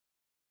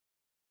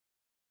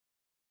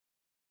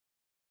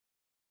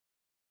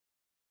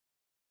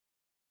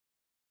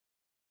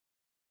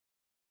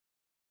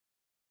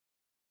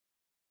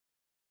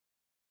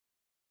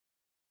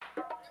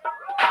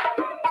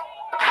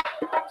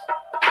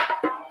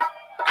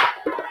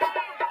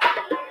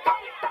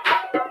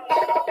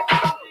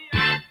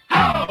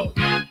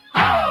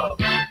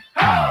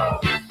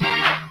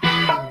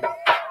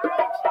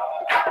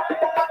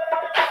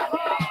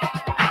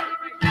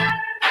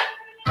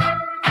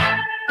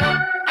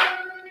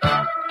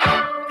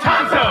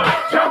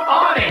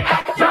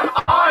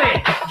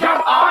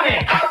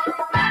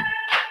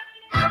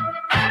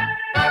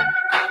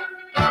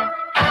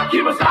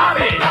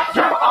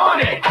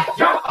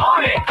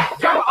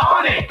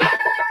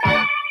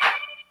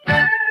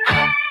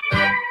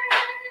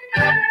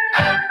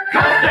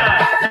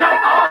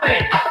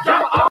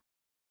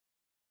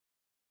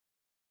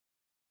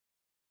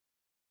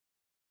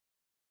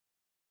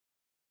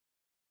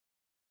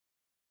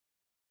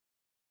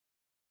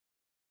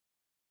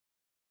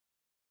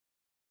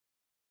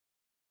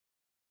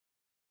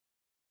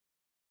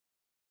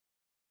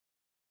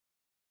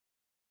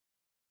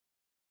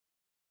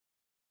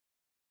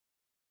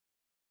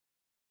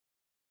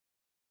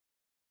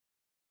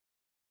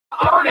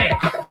On it,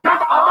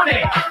 jump on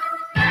it.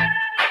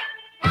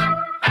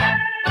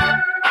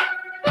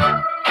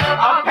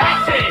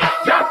 Apache,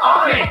 jump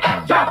on it,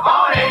 jump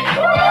on it.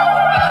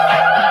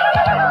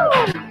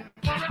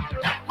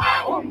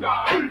 Oonga,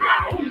 oonga,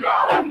 oonga,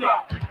 oonga.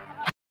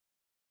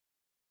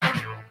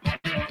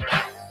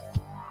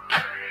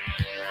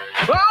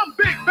 I'm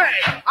Big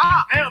Bang,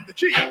 I am the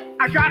chief.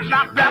 I got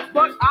locked up,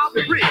 but I'll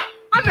be free.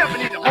 I never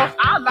need a horse,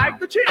 I like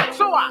the chick.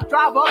 So I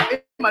drive up in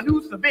my new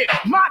Seville.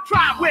 My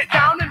tribe went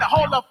down in the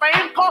Hall of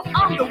Fame, cause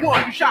I'm the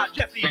one who shot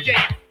Jesse James.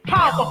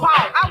 Pound for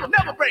pound, I will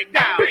never break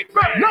down. Big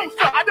Bang. No,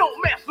 sir, I don't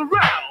mess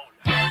around.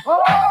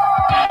 Oh,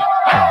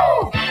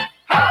 oh,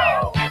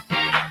 oh.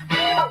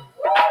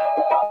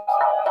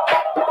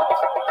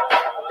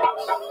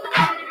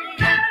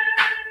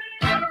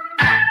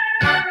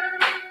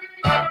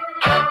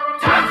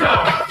 Tonto,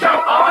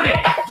 jump on it,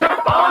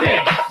 jump on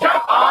it,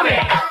 jump on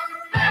it.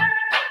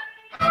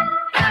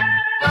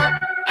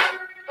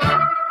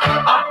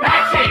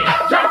 Apache,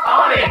 jump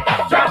on it,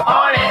 jump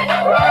on it.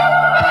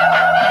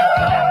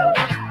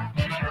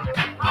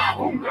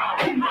 Oonga,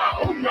 oonga,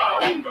 oonga,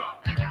 oonga.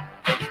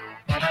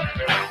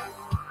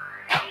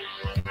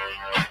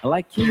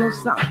 Like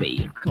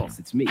Kimosabe, of course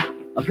it's me,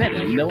 a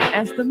better known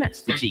as the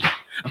Master G.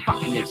 I'm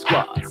fucking in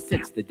squad,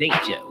 sense the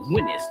danger,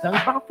 when it's done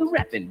about the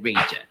rapping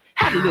ranger.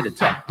 Had a little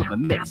talk with a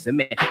medicine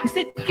man. He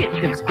said, get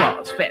them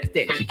squads fast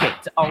as you can.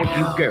 To all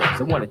you girls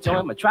that want to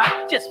join my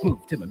tribe, just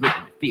move to my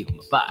rhythm and feel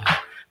my vibe.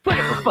 Put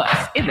up a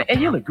fuss, in the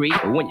end you'll agree.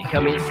 But when you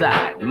come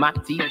inside my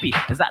TV,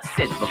 as I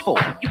said before,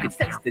 you can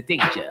sense the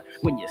danger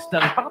when you're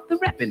stung about the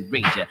rapping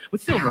ranger.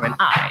 With Silver and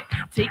I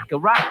take a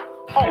ride,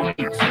 all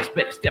you chicks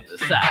better step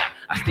aside.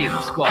 I steal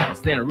the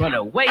squads, then run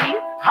away.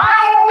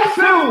 How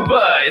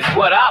Silver is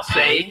what I'll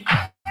say.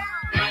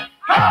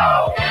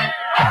 How,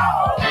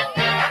 how.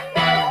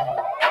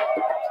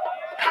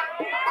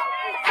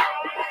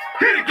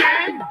 Hit it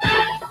again.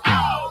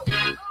 How,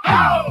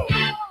 how,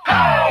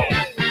 how.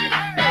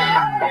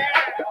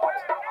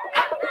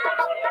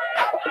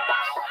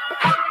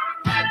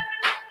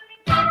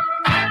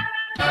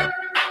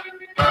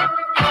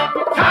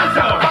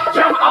 Tonto,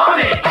 jump on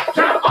it,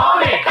 jump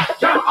on it,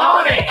 jump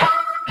on it.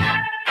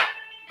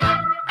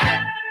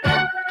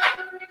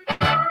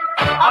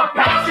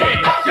 Apache,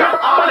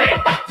 jump on it,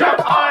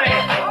 jump on it.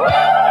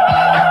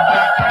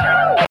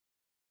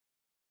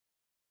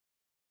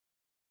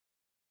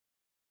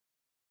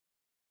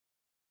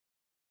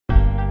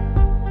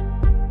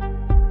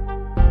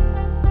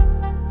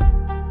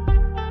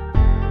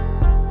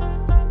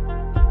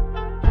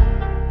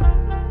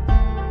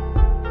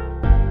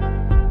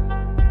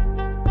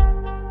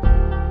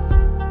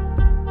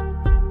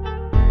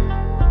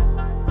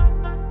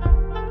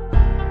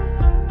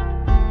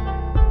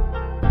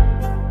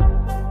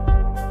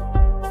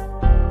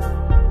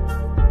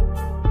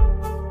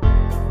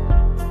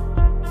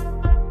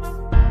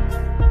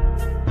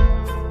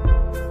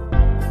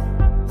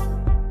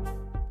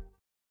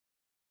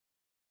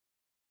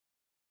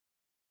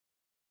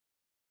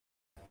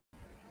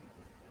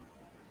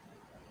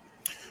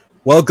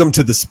 Welcome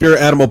to the Spirit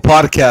Animal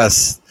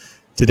Podcast.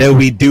 Today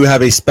we do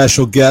have a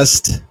special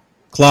guest,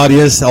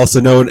 Claudius,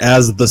 also known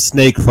as the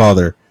Snake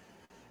Father.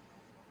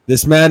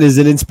 This man is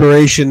an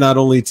inspiration not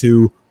only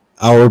to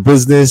our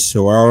business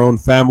or our own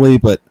family,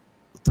 but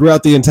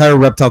throughout the entire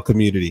reptile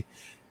community.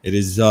 It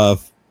is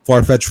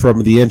far-fetched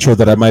from the intro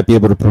that I might be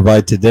able to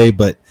provide today,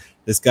 but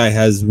this guy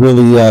has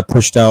really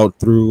pushed out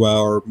through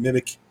our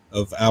mimic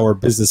of our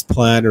business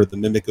plan, or the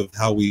mimic of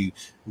how we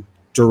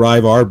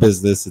derive our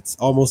business. It's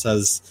almost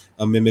as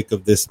a mimic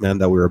of this man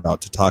that we're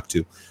about to talk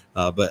to.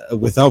 But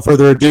without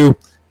further ado,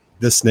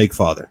 the Snake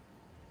Father.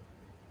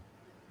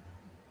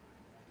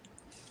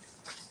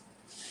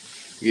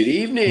 Good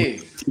evening.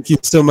 Thank you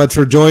so much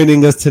for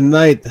joining us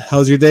tonight.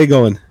 How's your day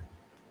going?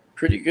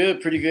 Pretty good,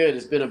 pretty good.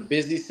 It's been a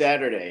busy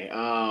Saturday.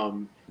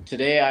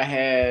 Today I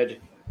had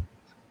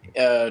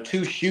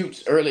 2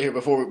 shoots earlier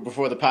before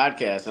the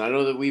podcast, and I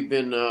know that we've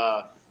been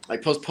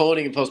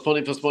postponing just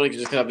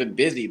because I've been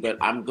busy, but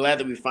I'm glad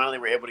that we finally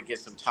were able to get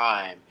some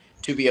time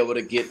to be able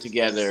to get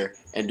together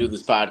and do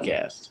this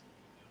podcast.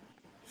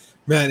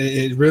 Man,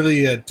 it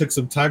really took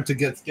some time to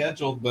get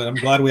scheduled, but I'm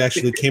glad we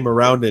actually came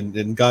around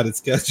and got it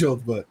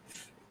scheduled. But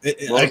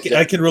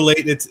I can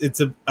relate.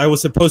 I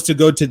was supposed to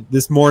go to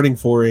this morning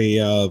for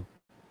it's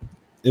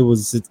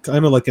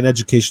kind of like an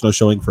educational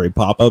showing for a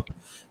pop-up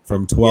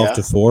from 12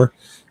 to 4.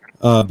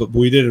 But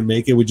we didn't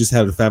make it. We just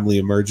had a family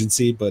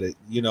emergency, but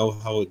you know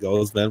how it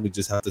goes, man. We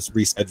just have to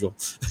reschedule.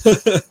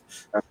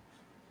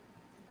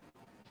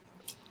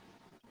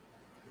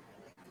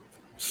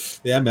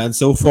 Yeah, man.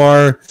 So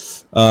far,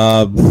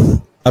 I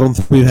don't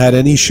think we've had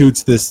any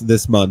shoots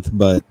this month,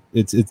 but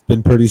it's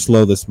been pretty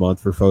slow this month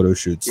for photo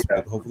shoots. Yeah.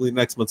 But hopefully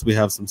next month we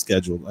have some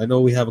scheduled. I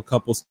know we have a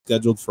couple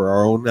scheduled for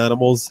our own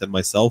animals and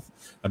myself.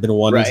 I've been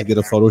wanting to get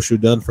a photo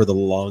shoot done for the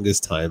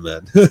longest time,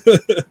 man.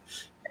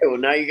 Well,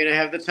 now you're gonna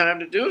have the time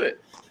to do it.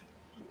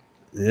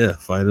 Yeah,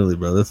 finally,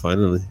 brother.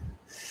 Finally.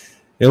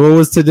 And what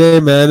was today,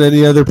 man?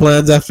 Any other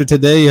plans after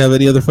today? You have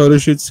any other photo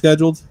shoots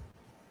scheduled?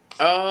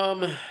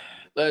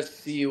 Let's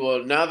see.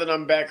 Well, now that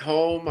I'm back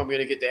home, I'm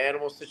gonna get the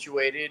animals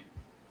situated,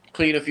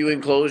 clean a few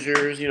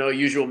enclosures. You know,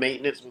 usual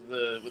maintenance with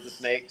the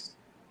snakes.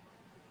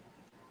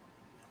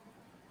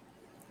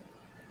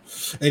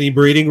 Any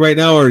breeding right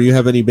now, or do you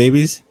have any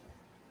babies?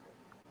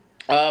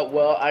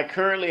 Well, I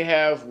currently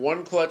have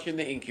one clutch in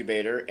the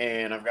incubator,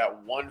 and I've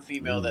got one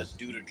female that's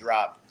due to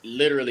drop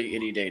literally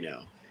any day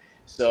now.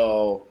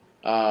 So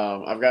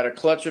I've got a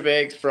clutch of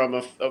eggs from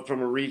a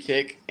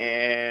retic,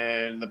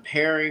 and the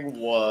pairing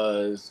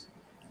was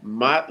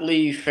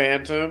Motley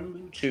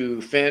Phantom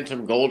to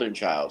Phantom Golden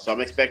Child. So I'm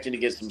expecting to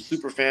get some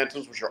Super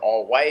Phantoms, which are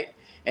all white,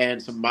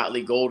 and some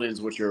Motley Goldens,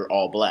 which are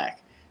all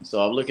black.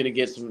 So I'm looking to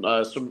get some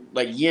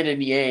like yin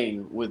and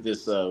yang with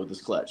this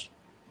clutch.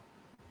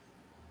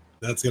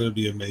 That's going to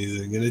be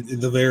amazing.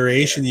 And the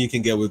variation you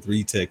can get with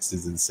retics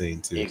is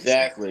insane, too.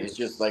 Exactly. It's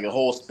just like a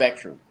whole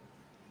spectrum.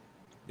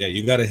 Yeah,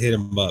 you got to hit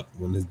him up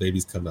when his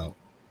babies come out.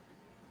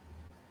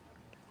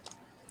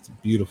 It's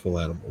beautiful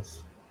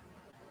animals.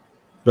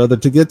 Brother,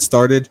 to get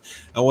started,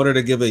 I wanted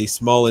to give a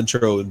small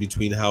intro in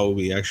between how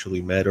we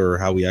actually met or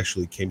how we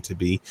actually came to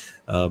be.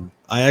 I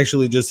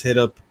actually just hit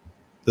up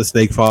the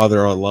Snake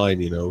Father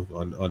online, you know,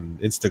 on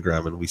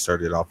Instagram, and we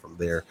started off from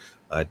there,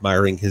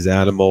 admiring his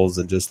animals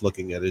and just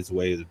looking at his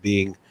way of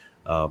being.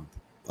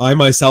 I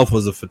myself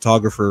was a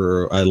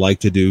photographer. I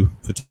liked to do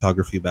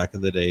photography back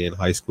in the day in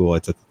high school. I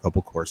took a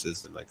couple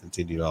courses and I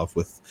continued off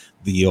with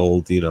the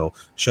old, you know,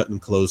 shut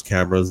and close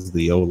cameras,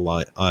 the old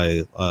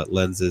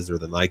lenses or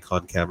the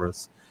Nikon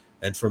cameras.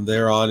 And from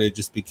there on, it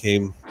just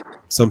became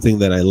something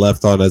that I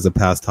left on as a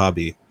past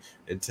hobby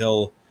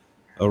until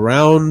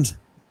around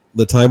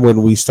the time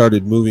when we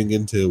started moving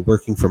into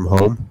working from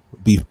home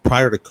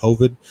prior to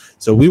COVID.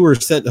 So we were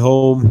sent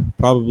home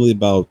probably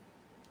about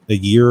a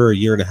year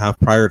and a half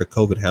prior to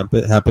COVID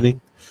happening.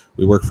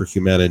 We work for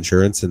Humana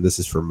Insurance, and this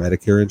is for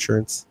Medicare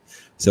insurance.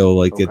 So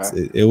like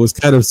it was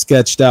kind of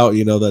sketched out,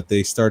 you know, that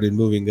they started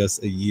moving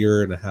us a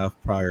year and a half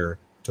prior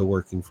to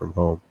working from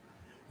home.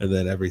 And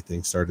then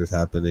everything started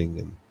happening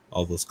and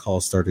all those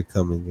calls started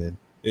coming in.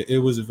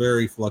 It was a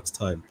very flux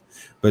time.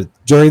 But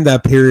during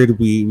that period,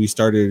 we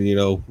started, you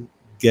know,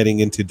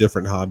 getting into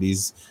different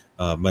hobbies.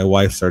 My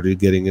wife started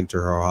getting into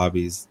her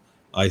hobbies.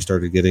 I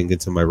started getting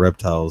into my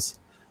reptiles.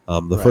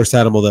 The first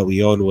animal that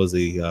we owned was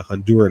a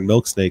Honduran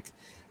milk snake.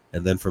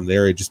 And then from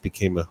there, it just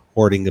became a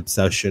hoarding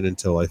obsession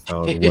until I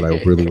found what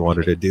I really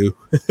wanted to do.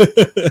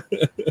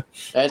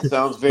 That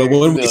sounds very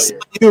familiar. We saw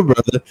you,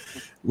 brother,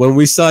 when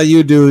we saw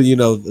you do, you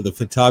know, the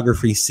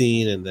photography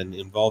scene and then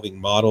involving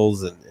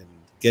models and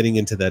getting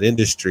into that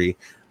industry,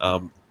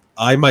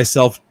 I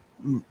myself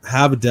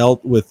have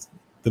dealt with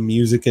the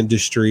music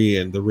industry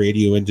and the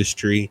radio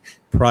industry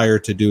prior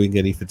to doing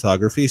any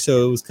photography.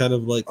 So it was kind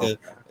of like an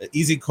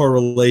easy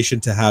correlation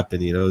to happen,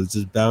 you know, it was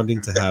just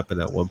bounding to happen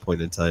at one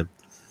point in time.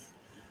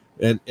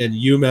 And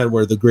you, man,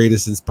 were the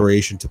greatest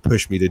inspiration to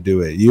push me to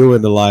do it. You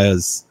and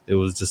Elias, it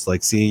was just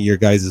like seeing your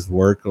guys'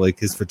 work, like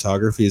his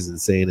photography is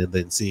insane, and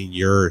then seeing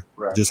your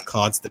just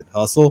constant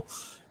hustle.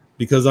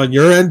 Because on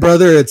your end,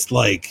 brother, it's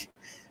like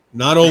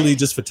not only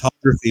just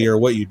photography or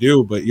what you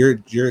do, but you're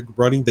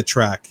running the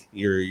track.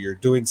 You're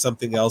doing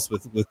something else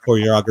with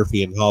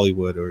choreography in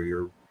Hollywood, or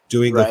you're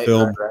doing a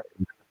film,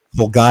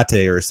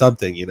 Volgate or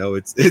something. You know,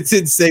 it's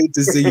insane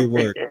to see you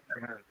work.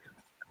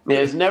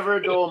 There's never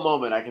a dull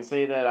moment. I can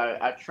say that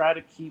I try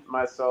to keep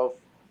myself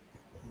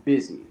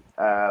busy.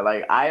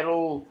 Like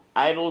idle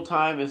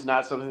time is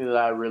not something that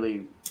I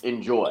really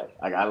enjoy.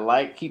 Like I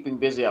like keeping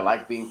busy. I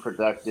like being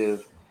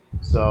productive.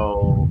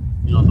 So,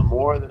 you know, the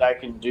more that I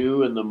can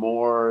do and the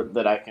more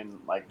that I can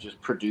like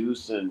just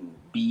produce and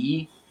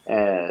be,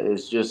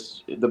 is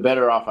just the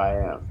better off I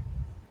am.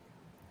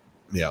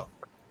 Yeah.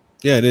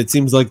 Yeah, and it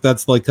seems like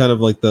that's like kind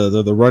of like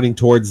the running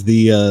towards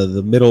the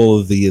middle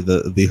of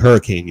the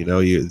hurricane. You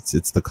know,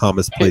 it's the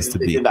calmest place to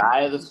be. In the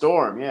eye of the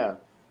storm, yeah.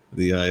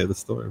 The eye of the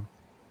storm,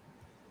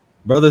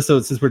 brother.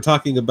 So since we're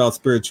talking about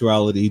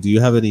spirituality, do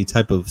you have any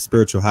type of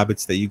spiritual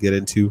habits that you get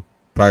into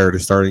prior to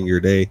starting your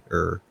day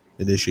or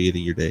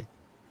initiating your day?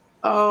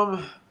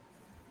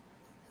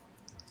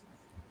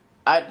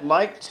 I'd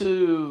like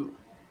to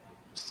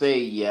say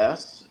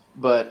yes,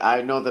 but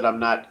I know that I'm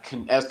not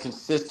as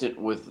consistent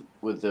with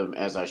them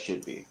as I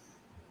should be.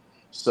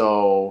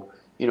 So,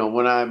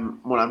 when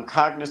I'm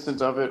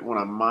cognizant of it, when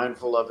I'm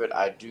mindful of it,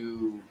 I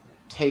do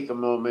take a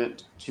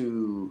moment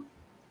to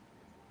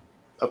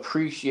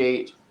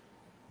appreciate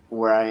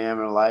where I am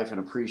in life and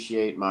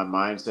appreciate my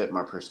mindset,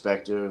 my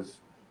perspective,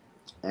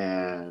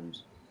 and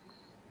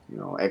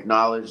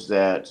acknowledge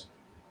that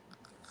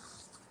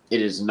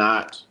it is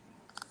not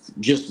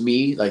just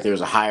me. Like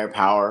there's a higher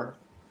power,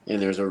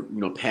 and there's a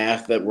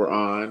path that we're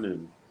on,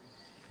 and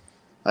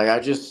like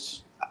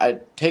I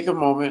take a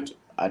moment,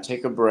 I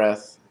take a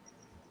breath,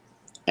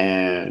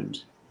 and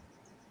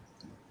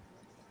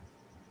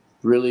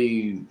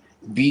really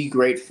be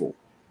grateful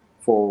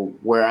for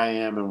where I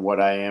am and what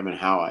I am and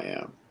how I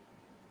am.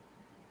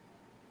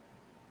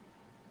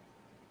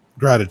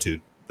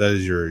 Gratitude. That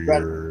is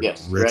your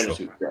Yes, ritual.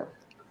 gratitude. Yeah.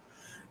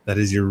 That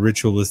is your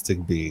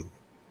ritualistic being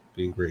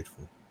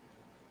grateful.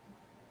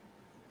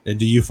 And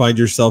do you find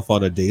yourself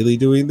on a daily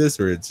doing this,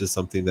 or it's just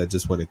something that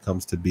just when it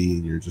comes to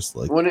being, you're just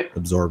like When it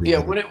absorbing Yeah,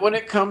 it? when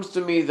it comes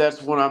to me,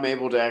 that's when I'm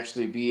able to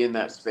actually be in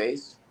that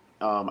space.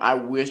 I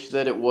wish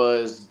that it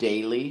was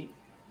daily.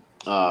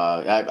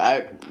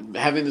 I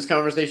having this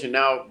conversation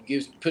now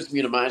puts me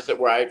in a mindset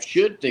where I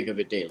should think of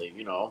it daily.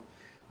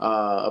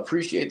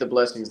 Appreciate the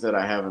blessings that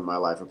I have in my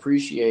life.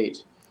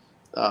 Appreciate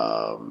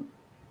um,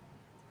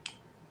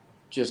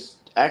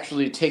 just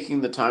actually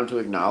taking the time to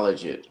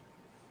acknowledge it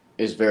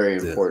is very Yeah.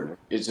 important.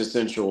 It's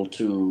essential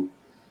to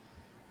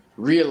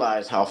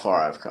realize how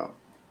far I've come.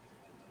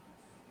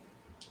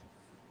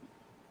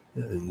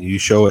 And you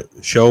show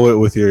it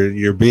with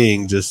your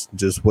being, just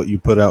what you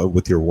put out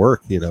with your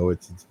work.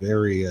 It's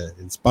very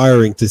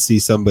inspiring to see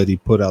somebody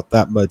put out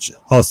that much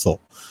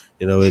hustle.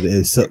 It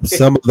is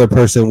some other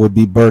person would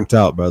be burnt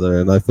out, brother,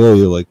 and I feel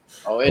you like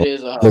Oh, a it lot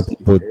is a of other hustle.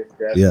 people. It's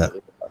Yeah,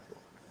 definitely a hustle.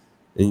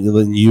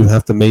 and you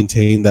have to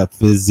maintain that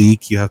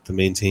physique. You have to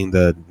maintain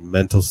that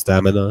mental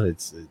stamina.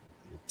 It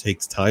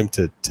takes time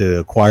to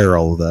acquire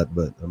all of that,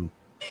 but I'm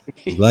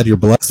glad you're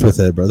blessed with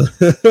it, brother.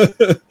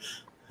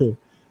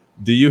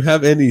 Do you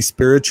have any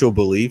spiritual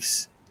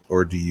beliefs,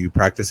 or do you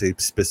practice a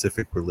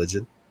specific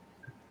religion?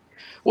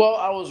 Well,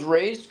 I was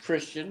raised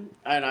Christian,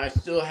 and I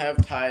still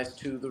have ties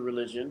to the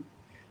religion.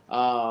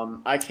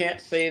 I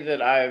can't say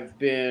that I've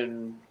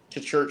been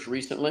to church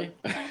recently,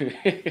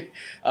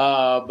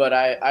 but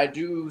I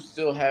do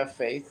still have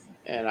faith,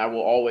 and I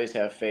will always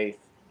have faith.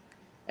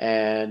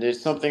 And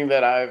it's something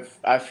that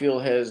I feel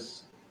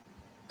has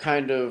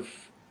kind of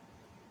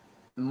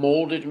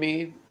molded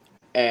me,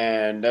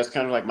 and that's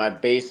kind of like my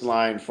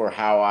baseline for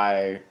how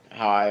I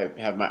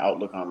have my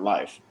outlook on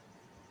life.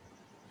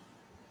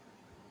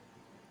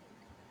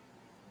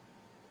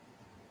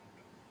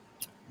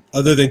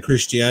 Other than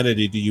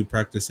Christianity, do you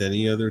practice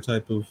any other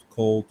type of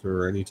cult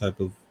or any type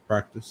of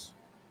practice?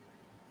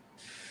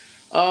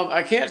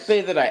 I can't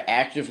say that I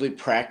actively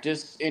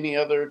practice any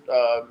other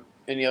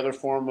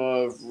form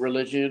of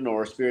religion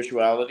or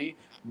spirituality,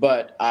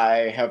 but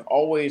I have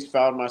always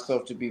found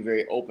myself to be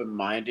very open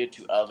minded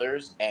to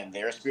others and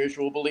their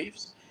spiritual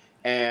beliefs.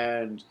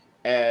 And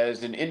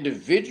as an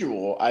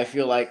individual, I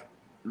feel like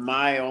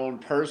my own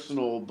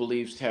personal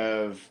beliefs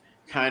have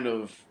kind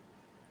of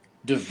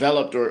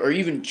developed or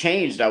even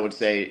changed, I would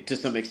say, to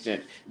some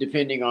extent,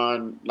 depending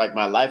on like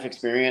my life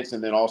experience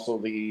and then also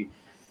the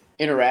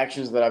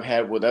interactions that I've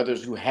had with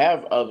others who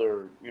have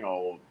other,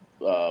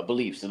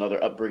 beliefs and other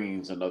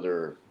upbringings and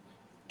other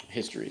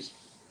histories.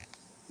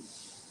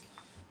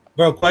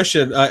 Bro,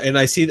 question, and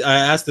I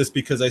asked this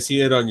because I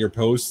see it on your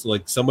posts.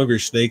 Like some of your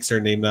snakes are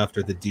named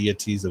after the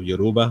deities of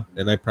Yoruba,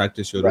 and I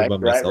practice Right, Yoruba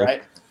right, myself.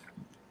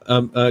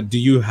 right. Do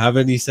you have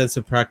any sense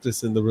of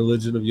practice in the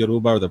religion of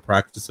Yoruba or the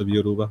practice of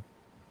Yoruba?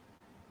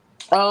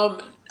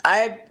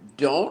 I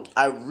don't.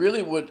 I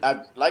really would.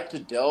 I'd like to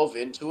delve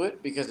into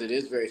it because it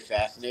is very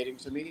fascinating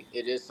to me.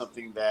 It is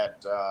something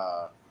that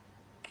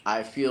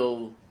I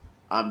feel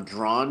I'm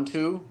drawn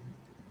to,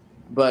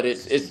 but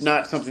it's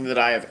not something that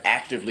I have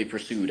actively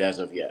pursued as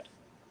of yet.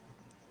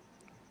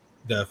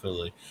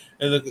 Definitely,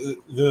 and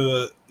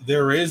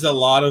there is a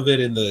lot of it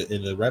in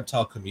the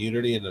reptile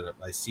community, and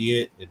I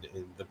see it.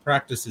 And the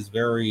practice is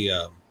very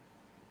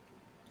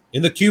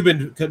in the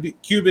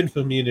Cuban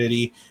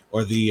community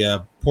or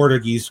the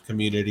Portuguese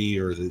community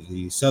or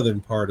the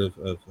southern part of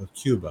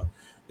Cuba.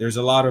 There's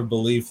a lot of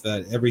belief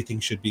that everything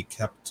should be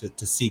kept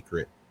to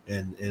secret,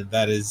 and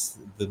that is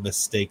the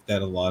mistake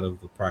that a lot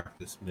of the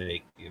practice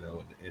make.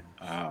 And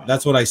Ah,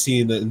 that's what I see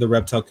in the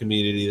reptile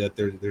community, that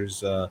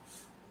there's a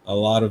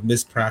lot of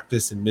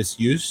mispractice and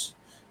misuse,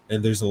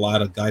 and there's a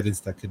lot of guidance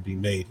that could be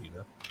made.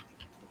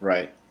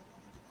 right.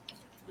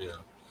 Yeah.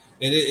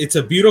 And it's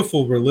a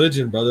beautiful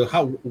religion, brother.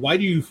 Why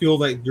do you feel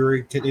like you're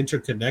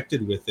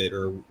interconnected with it,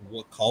 or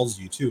what calls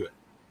you to it?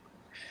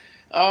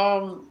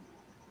 Um,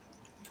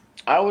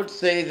 I would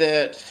say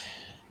that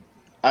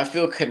I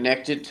feel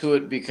connected to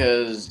it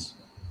because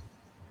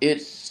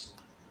it's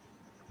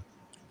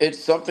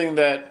it's something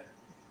that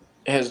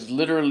has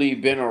literally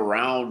been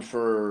around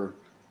for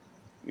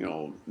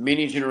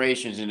many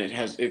generations, and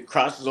it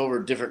crosses over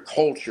different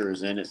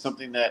cultures, and it's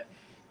something that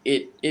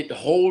it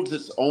holds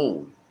its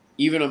own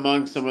even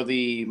among some of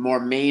the more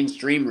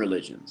mainstream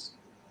religions.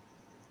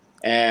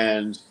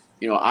 And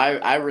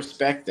I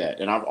respect that,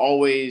 and I've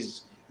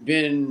always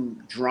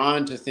been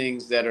drawn to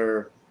things that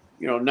are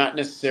not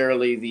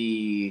necessarily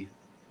the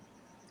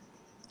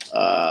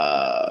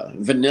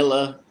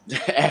vanilla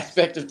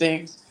aspect of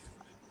things.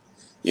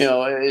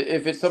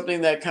 If it's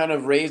something that kind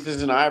of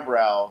raises an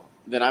eyebrow,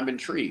 then I'm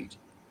intrigued.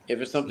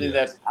 If it's something Yeah.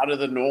 that's out of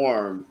the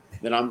norm,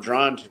 then I'm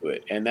drawn to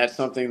it. And that's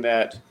something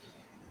that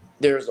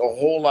there's a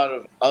whole lot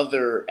of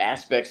other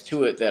aspects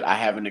to it that I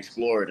haven't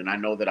explored, and I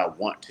know that I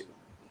want to.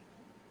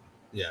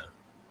 Yeah.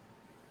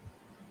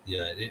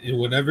 Yeah. And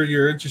whenever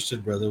you're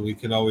interested, brother, we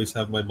can always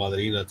have my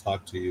madrina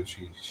talk to you.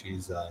 She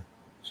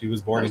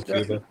was born in Most Cuba,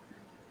 definitely.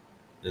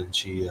 and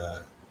she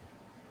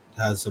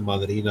has some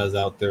madrinas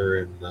out there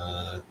in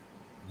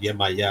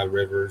Yemaya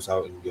rivers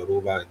out in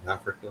Yoruba in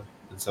Africa,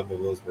 and some of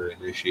those were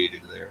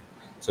initiated there.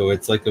 So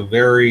it's like a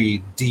very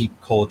deep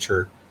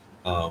culture.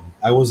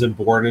 I wasn't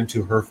born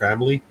into her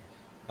family,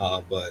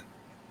 but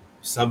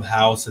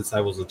somehow, since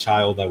I was a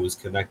child, I was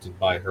connected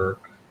by her.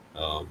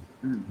 Um,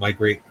 Mm.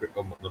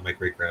 not my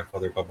great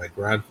grandfather, but my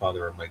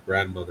grandfather and my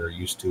grandmother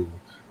used to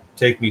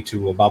take me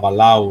to a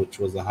babalao, which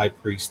was a high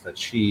priest that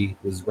she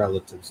was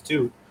relatives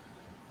to.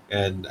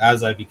 And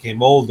as I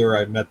became older,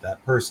 I met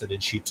that person,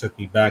 and she took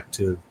me back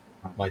to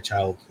my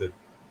childhood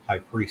high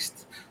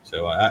priest.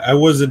 So I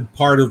wasn't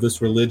part of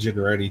this religion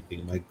or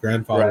anything. My Right.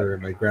 grandfather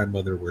and my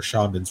grandmother were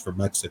shamans from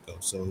Mexico,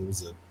 so it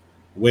was a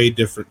way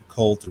different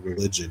cult or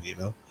religion,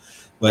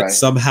 But Right.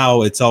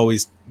 somehow it's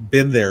always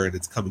been there, and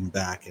it's coming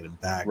back and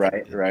back, and,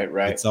 Right. and Right.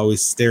 Right. it's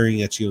always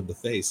staring at you in the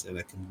face, and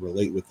I can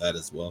relate with that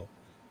as well.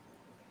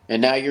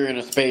 And now you're in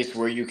a space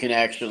where you can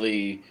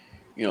actually,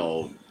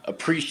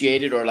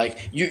 appreciate it, or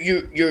like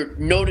you're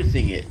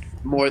noticing it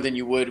more than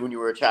you would when you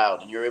were a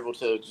child, and you're able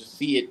to just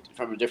see it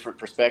from a different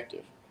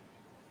perspective.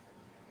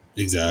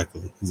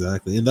 Exactly,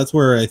 and that's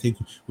where I think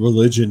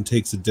religion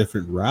takes a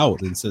different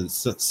route, and so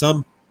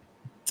some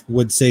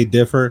would say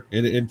differ,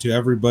 and to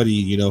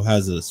everybody,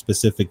 has a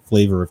specific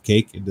flavor of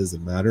cake. It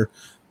doesn't matter,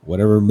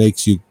 whatever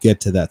makes you get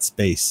to that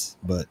space.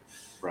 But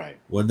Right.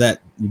 when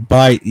that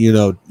bite,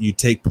 you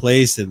take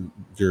place and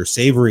you're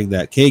savoring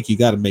that cake, you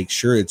got to make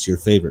sure it's your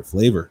favorite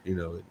flavor.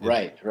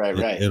 Right. Right.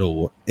 Right.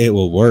 It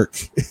will work.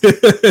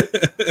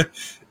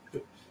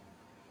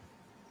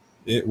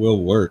 It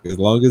will work as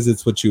long as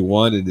it's what you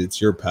want and it's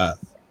your path.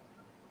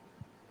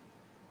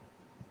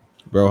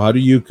 Bro, how do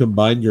you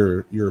combine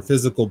your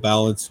physical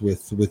balance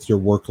with your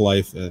work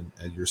life and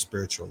your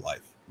spiritual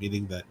life?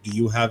 Meaning that, do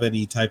you have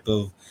any type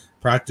of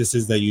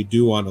practices that you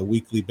do on a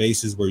weekly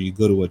basis where you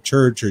go to a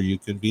church, or you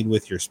convene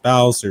with your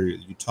spouse, or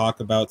you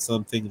talk about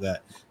something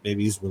that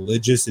maybe is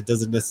religious? It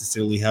doesn't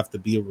necessarily have to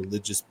be a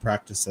religious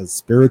practice as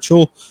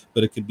spiritual,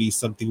 but it could be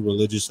something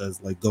religious as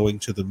like going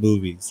to the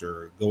movies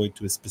or going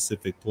to a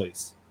specific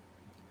place.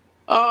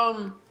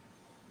 Um.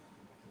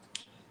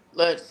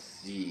 Let's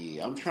see.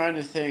 I'm trying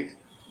to think,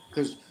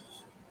 because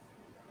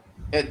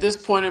at this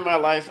point in my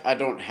life, I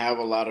don't have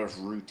a lot of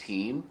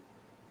routine,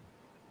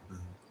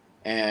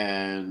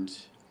 and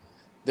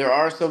there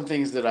are some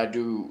things that I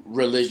do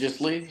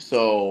religiously.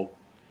 So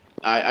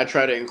I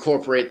try to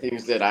incorporate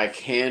things that I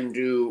can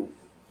do,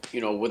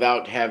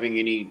 without having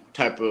any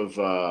type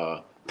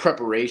of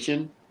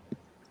preparation.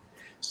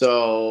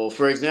 So,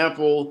 for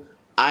example,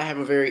 I have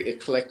a very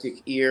eclectic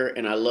ear,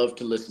 and I love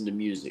to listen to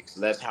music. So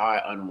that's how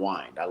I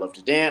unwind. I love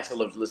to dance. I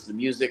love to listen to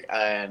music.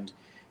 And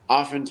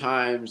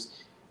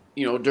oftentimes,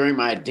 during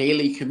my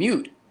daily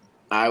commute,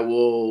 I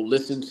will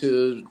listen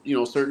to,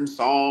 certain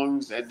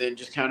songs, and then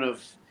just kind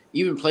of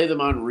even play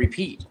them on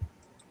repeat.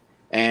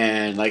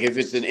 And like if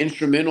it's an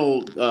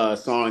instrumental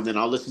song, then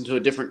I'll listen to a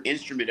different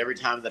instrument every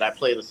time that I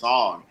play the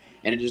song.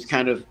 And it just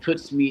kind of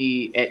puts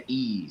me at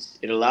ease.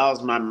 It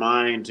allows my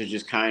mind to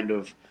just kind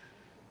of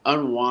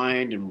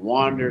unwind and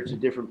wander to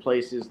different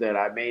places that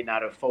I may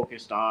not have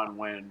focused on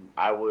when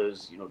I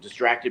was,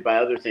 distracted by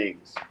other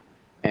things.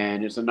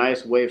 And it's a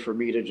nice way for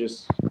me to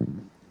just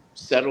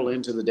settle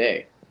into the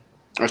day,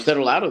 or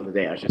settle out of the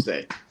day, I should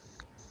say.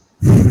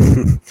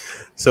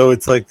 So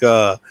it's like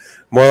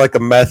more like a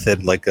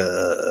method, like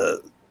a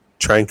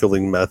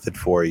tranquiling method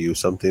for you,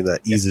 something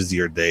that Yeah, eases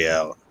your day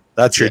out.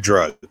 That's your yeah,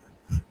 drug,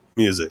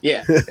 music.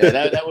 yeah. Yeah,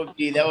 that would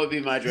be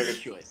my drug of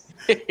choice.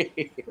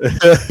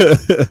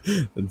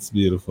 That's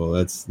beautiful.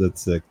 That's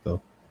sick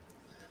though.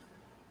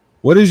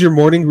 What is your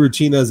morning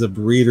routine as a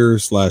breeder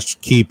slash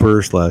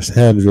keeper slash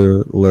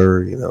handler?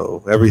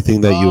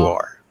 Everything that you um,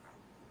 are.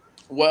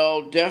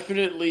 Well,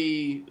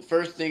 definitely,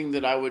 first thing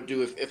that I would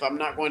do if I'm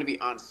not going to be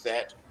on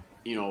set,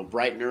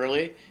 bright and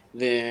early,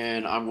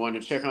 then I'm going to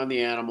check on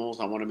the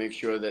animals. I want to make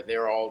sure that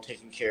they're all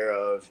taken care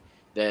of,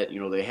 that,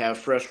 they have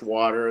fresh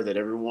water, that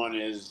everyone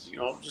is,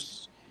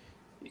 just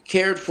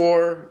cared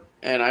for,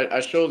 and I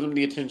show them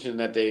the attention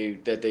that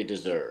they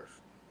deserve.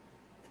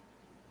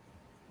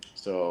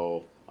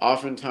 So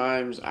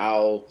oftentimes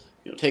I'll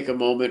take a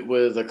moment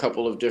with a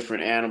couple of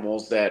different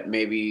animals that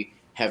maybe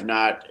have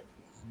not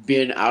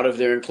been out of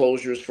their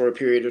enclosures for a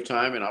period of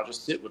time, and I'll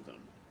just sit with them.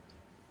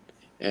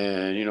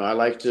 And, you know, I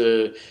like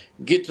to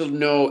get to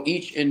know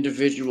each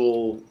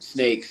individual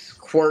snake's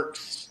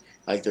quirks,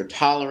 like their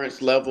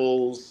tolerance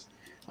levels,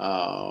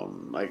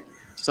 like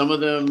some of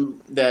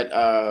them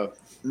that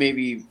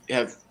maybe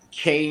have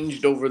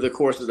changed over the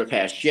course of the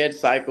past shed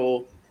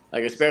cycle,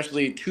 like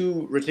especially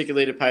two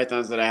reticulated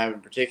pythons that I have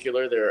in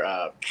particular. They're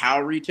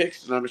cow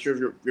retics, and I'm not sure if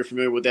you're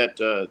familiar with that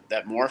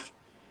morph.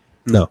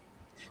 No.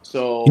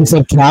 So You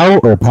said cow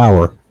or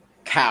power?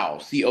 cow,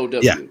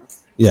 COW.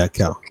 Yeah,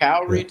 cow.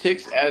 Cow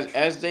retics,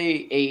 as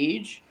they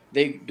age,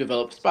 they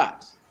develop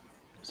spots.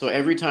 So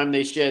every time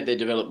they shed, they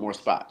develop more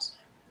spots.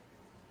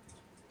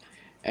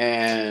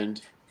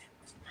 And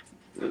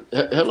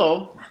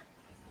hello,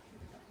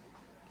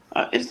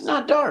 it's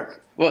not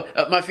dark. Well,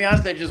 my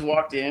fiance just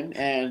walked in,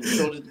 and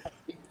so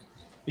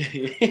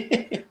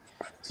did.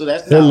 So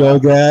that's hello,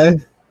 guy.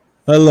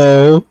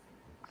 Hello.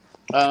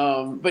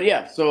 But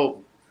yeah,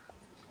 so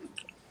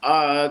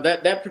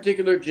that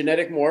particular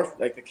genetic morph,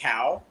 like the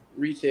cow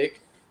retic,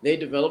 they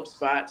develop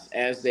spots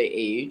as they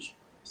age.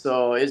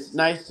 So it's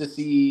nice to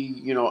see,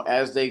 you know,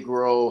 as they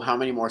grow, how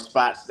many more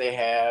spots they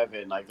have,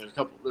 and like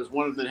there's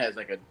one of them that has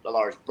like a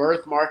large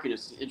birthmark, and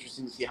it's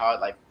interesting to see how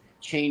it like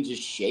changes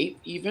shape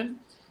even,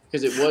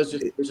 because it was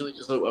just originally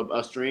just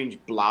a strange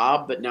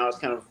blob, but now it's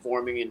kind of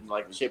forming in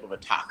like the shape of a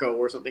taco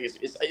or something.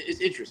 It's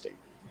interesting.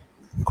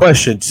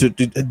 Question: so,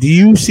 do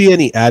you see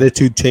any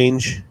attitude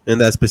change in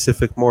that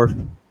specific morph?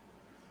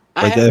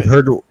 Like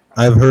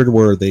I've heard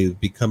where they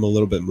become a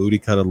little bit moody,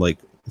 kind of like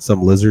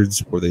some lizards,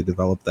 where they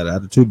develop that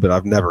attitude. But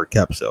I've never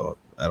kept, so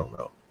I don't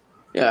know.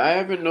 Yeah, I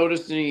haven't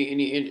noticed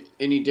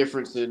any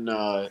difference in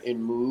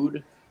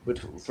mood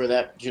for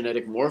that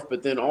genetic morph.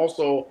 But then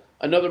also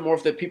another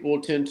morph that people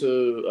tend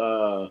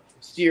to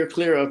steer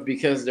clear of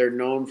because they're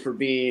known for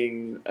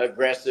being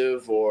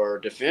aggressive or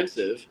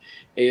defensive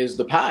is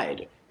the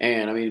pied.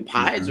 And I mean,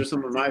 pieds are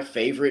some of my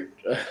favorite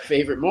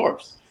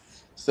morphs.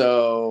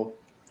 So,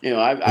 you know,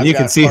 I've you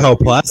can see how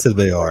placid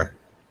they are.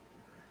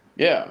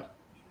 Yeah.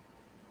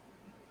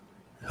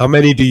 How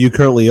many do you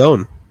currently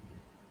own?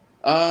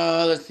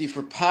 Let's see.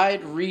 For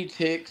pied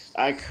retics,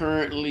 I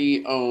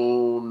currently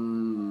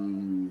own.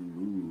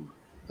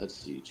 Let's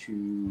see,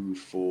 2,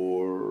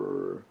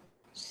 4,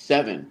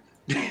 7.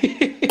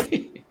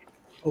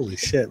 Holy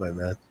shit, my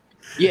man!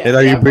 Yeah. And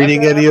are you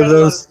breeding any of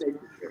those?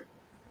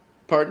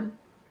 Pardon?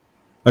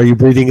 Are you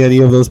breeding any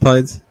of those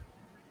pieds?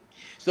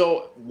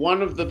 So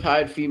one of the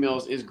pied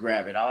females is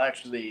gravid. I'll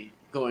actually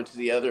go into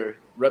the other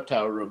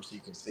reptile room so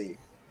you can see.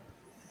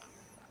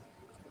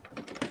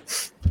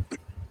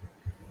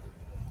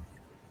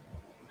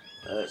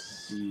 Let's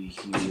see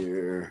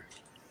here.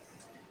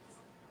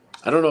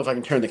 I don't know if I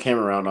can turn the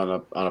camera around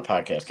on a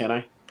podcast. Can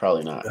I?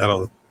 Probably not. I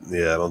don't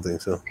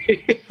think so.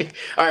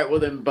 All right. Well,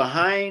 then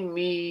behind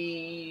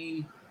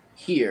me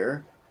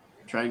here,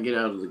 try and get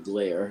out of the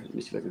glare. Let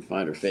me see if I can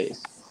find her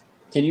face.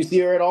 Can you see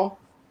her at all?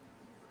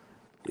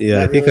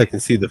 Yeah, I think I can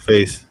see the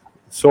face,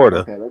 sorta.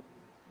 Okay.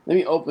 Let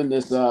me open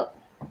this up.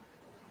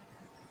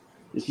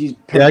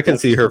 Yeah, I can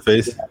see her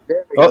face.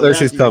 There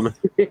she's coming.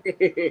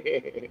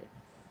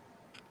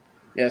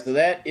 Yeah, so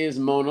that is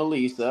Mona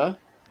Lisa.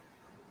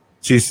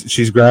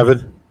 She's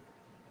gravid.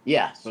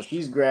 Yeah, so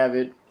she's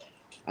gravid.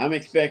 I'm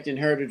expecting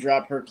her to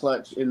drop her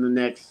clutch in the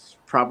next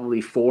probably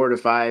 4 to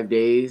 5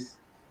 days.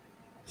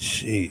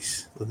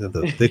 Jeez, look at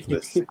the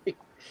thickness.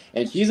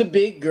 And she's a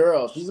big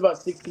girl. She's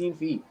about 16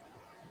 feet.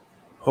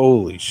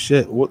 Holy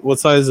shit! What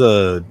size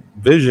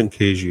vision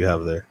cage you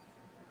have there?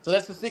 So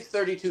that's the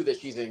 632 that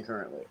she's in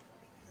currently.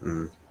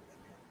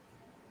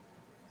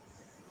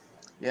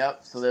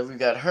 Yep. So then we've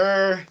got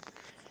her.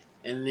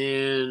 And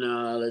then,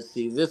 let's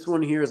see. This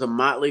one here is a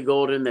Motley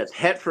Golden that's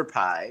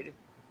Heteropied.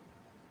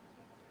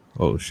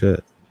 Oh,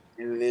 shit.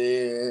 And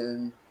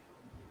then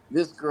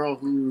this girl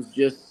who's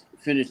just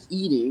finished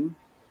eating.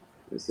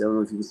 Let's see, I don't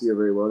know if you can see her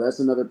very well. That's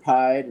another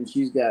pied, and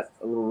she's got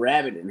a little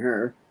rabbit in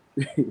her.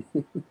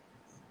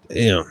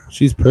 Damn,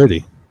 she's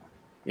pretty.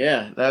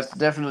 Yeah, that's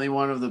definitely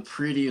one of the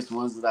prettiest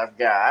ones that I've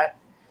got.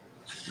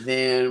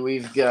 Then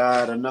we've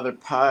got another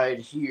pied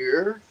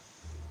here.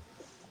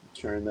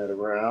 Turn that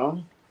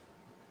around.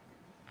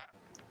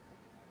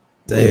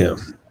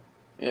 Damn.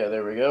 Yeah,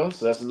 there we go.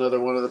 So that's another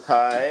one of the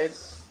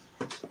pieds.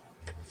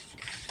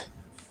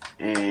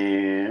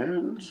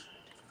 And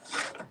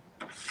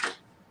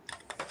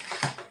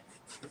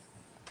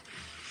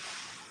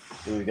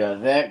so we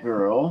got that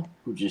girl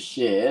who just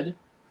shed.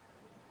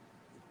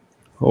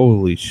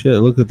 Holy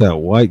shit, look at that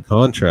white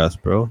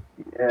contrast, bro.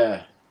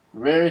 Yeah,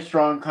 very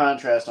strong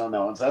contrast on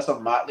that one. So that's a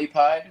Motley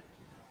pied.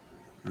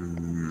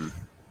 And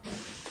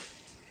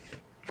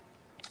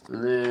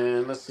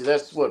then let's see,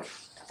 that's what,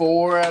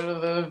 4 out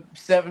of the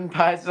 7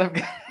 pieds I've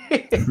got.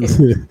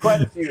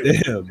 Quite a few.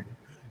 Damn.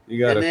 You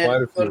got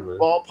quite a few. On the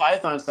ball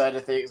python side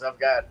of things, I've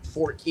got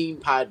 14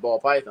 pied ball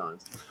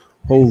pythons.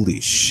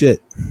 Holy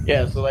shit.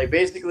 Yeah, so like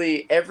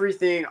basically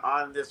everything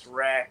on this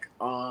rack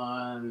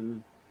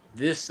on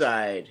this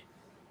side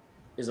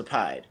is a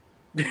pied.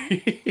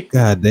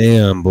 God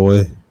damn,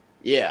 boy.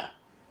 Yeah.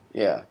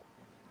 Yeah.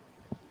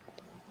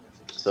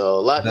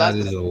 So That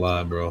is a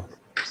lot, bro.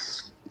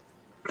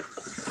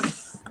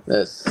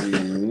 Let's see.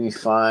 Let me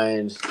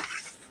find.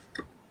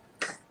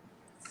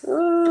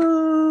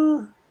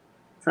 Trying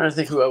to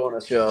think who I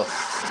want to show.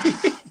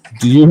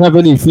 Do you have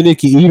any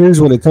finicky eaters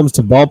when it comes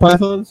to ball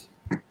pythons?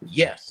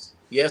 Yes,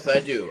 I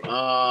do.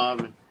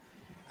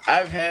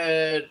 I've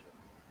had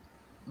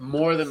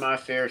more than my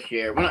fair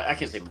share. Well, I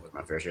can't say more than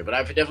my fair share, but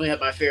I've definitely had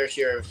my fair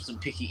share of some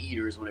picky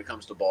eaters when it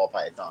comes to ball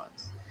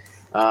pythons.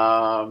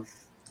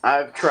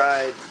 I've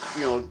tried,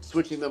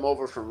 switching them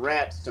over from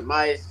rats to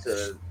mice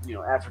to,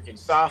 African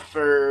soft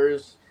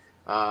furs.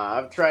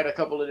 I've tried a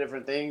couple of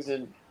different things,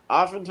 and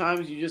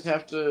oftentimes you just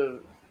have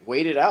to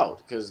wait it out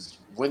because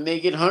when they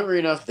get hungry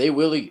enough, they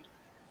will eat.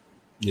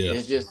 Yeah.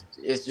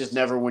 It's just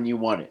never when you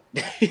want it.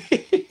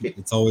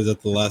 It's always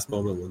at the last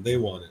moment when they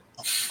want it.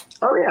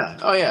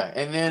 Oh yeah.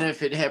 And then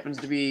if it happens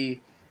to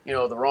be,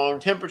 the wrong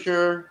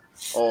temperature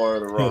or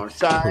the wrong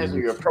size, or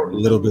you're approaching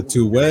a little bit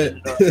too wet.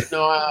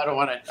 No, I don't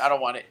want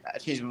it. I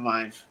changed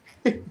my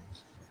mind.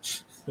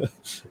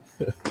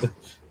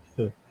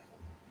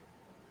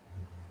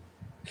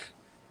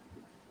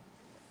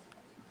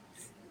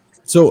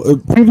 So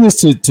previous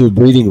to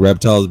breeding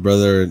reptiles,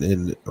 brother,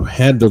 and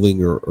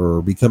handling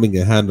or becoming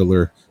a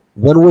handler,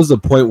 when was the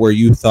point where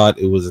you thought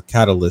it was a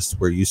catalyst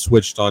where you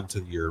switched on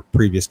to your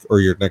previous or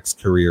your next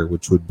career,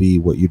 which would be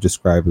what you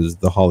describe as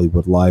the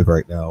Hollywood Live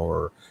right now?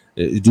 Or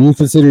do you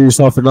consider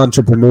yourself an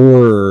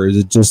entrepreneur, or is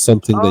it just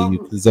something that you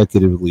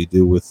consecutively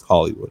do with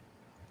Hollywood?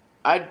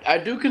 I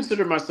do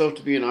consider myself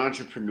to be an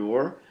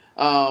entrepreneur.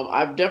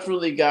 I've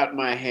definitely got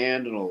my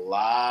hand in a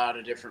lot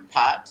of different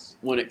pots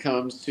when it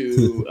comes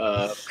to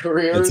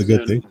careers That's a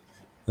good thing.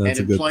 That's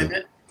and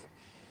employment.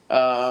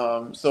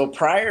 So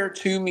prior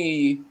to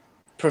me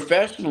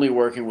professionally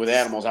working with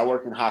animals, I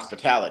worked in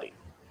hospitality.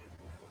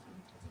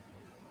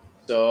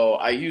 So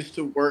I used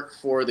to work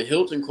for the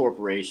Hilton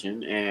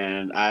Corporation,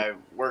 and I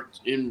worked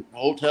in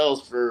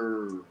hotels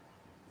for,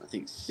 I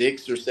think,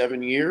 6 or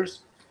 7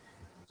 years.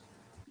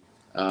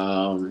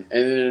 And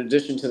in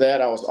addition to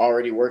that, I was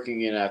already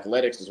working in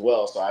athletics as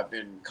well. So I've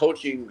been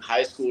coaching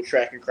high school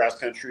track and cross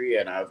country,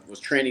 and I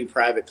was training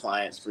private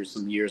clients for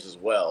some years as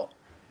well.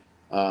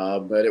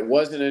 But it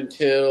wasn't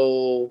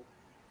until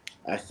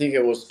I think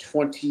it was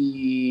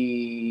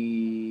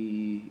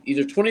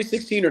either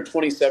 2016 or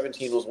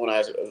 2017 was when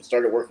I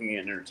started working in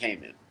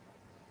entertainment.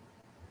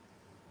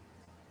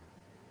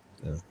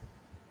 Yeah.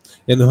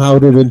 And how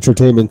did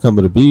entertainment come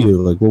to be?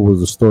 Like, what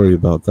was the story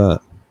about that?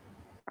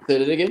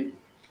 Say it again.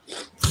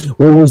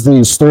 What was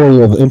the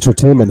story of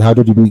entertainment? How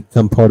did you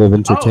become part of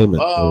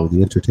entertainment or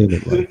the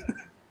entertainment life?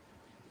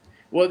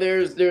 Well,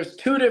 there's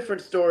two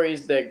different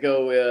stories that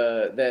go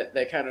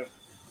that kind of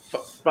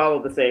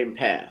follow the same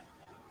path.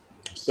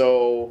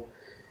 So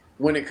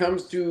when it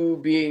comes to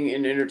being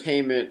in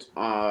entertainment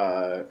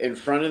in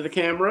front of the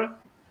camera,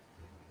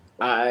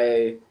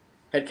 I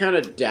had kind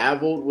of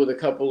dabbled with a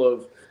couple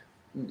of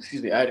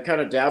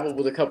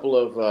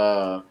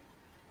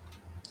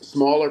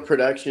smaller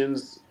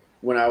productions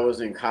when I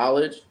was in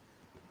college,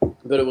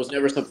 but it was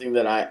never something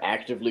that I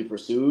actively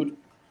pursued.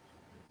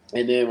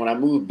 And then when I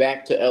moved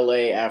back to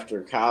LA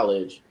after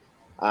college,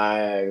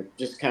 I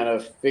just kind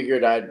of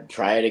figured I'd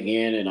try it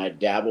again and I'd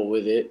dabble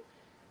with it.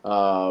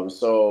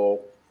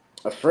 So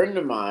a friend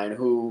of mine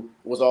who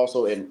was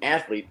also an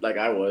athlete like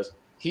I was,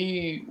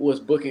 he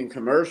was booking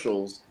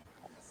commercials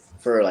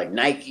for like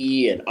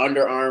Nike and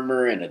Under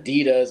Armour and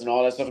Adidas and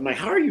all that stuff. I'm like,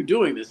 how are you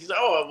doing this? He's like,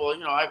 oh, well,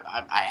 I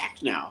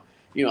act now.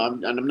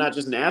 I'm not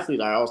just an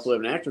athlete. I also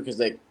am an actor because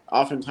they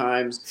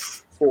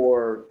oftentimes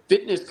for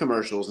fitness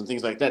commercials and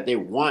things like that, they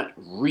want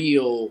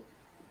real,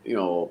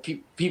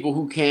 people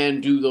who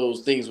can do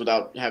those things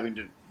without having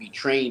to be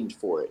trained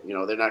for it.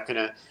 They're not going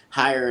to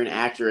hire an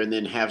actor and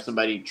then have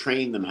somebody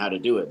train them how to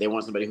do it. They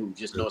want somebody who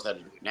just knows how to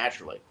do it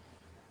naturally.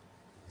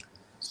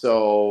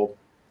 So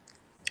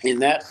in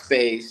that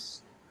space,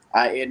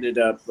 I ended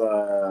up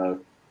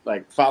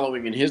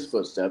following in his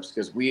footsteps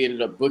because we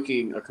ended up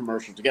booking a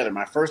commercial together.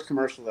 My first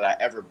commercial that I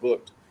ever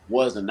booked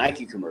was a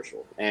Nike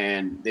commercial,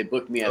 and they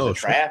booked me as a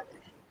triathlete.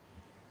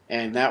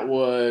 And that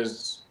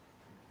was,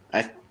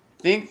 I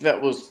think that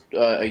was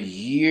a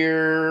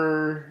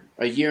year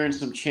and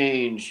some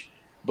change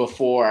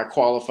before I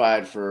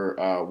qualified for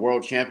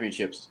World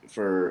Championships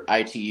for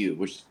ITU,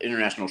 which is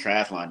International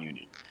Triathlon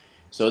Union.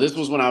 So this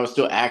was when I was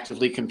still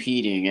actively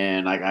competing,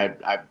 and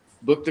I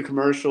booked the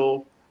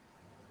commercial.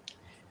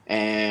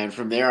 And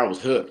from there, I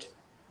was hooked.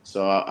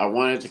 So I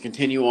wanted to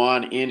continue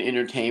on in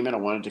entertainment. I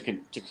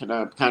wanted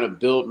to kind of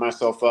build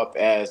myself up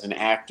as an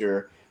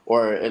actor,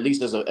 or at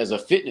least as a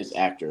fitness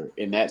actor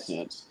in that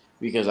sense,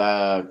 because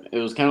it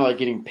was kind of like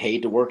getting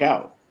paid to work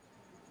out.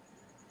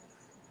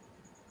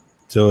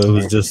 So it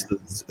was just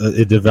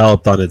it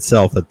developed on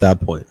itself at that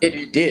point.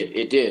 It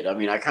did. I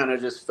mean, I kind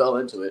of just fell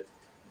into it.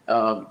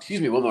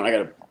 Excuse me, one moment. I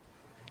got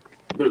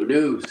a bit of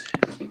news.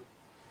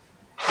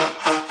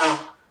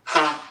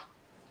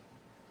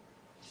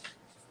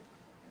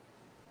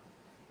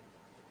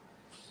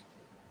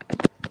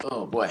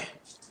 Oh boy.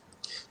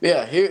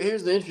 Yeah,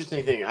 here's the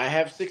interesting thing. I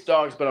have 6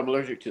 dogs, but I'm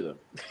allergic to them.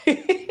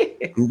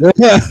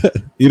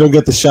 You don't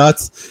get the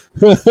shots.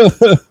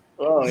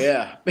 Oh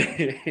yeah.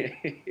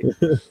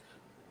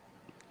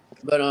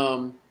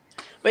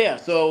 But yeah.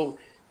 So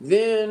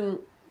then,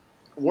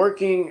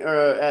 working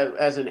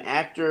as an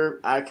actor,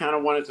 I kind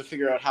of wanted to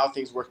figure out how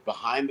things worked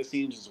behind the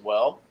scenes as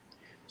well.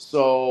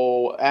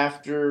 So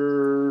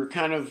after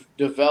kind of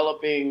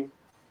developing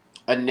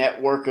a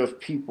network of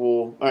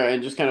people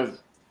and just kind of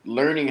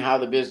learning how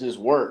the business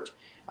worked,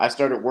 I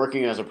started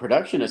working as a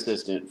production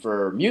assistant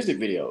for music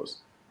videos.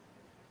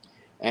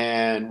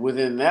 And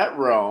within that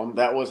realm,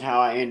 that was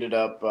how I ended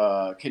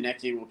up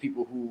connecting with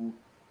people who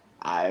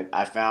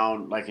I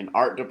found like an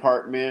art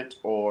department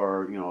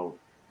or,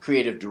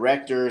 creative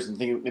directors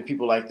and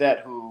people like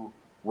that who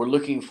were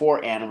looking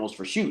for animals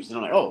for shoots. And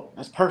I'm like, oh,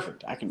 that's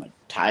perfect. I can like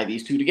tie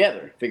these two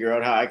together, figure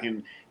out how I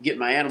can get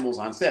my animals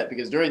on set.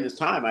 Because during this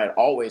time, I had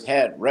always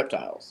had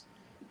reptiles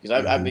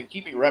because I've been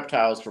keeping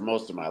reptiles for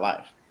most of my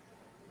life.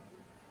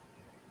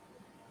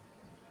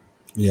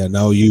 Yeah,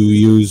 now you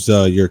use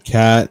your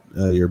cat,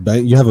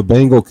 you have a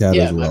Bengal cat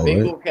as well, my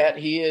Bengal right? cat.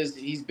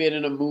 He's been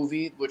in a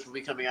movie which will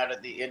be coming out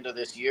at the end of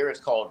this year. It's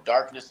called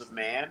Darkness of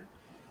Man,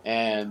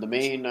 and the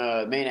main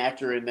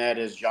actor in that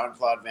is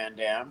Jean-Claude Van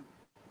Damme.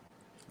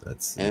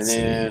 That's And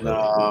insane.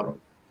 then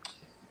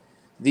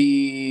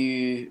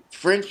the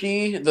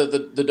Frenchie,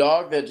 the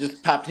dog that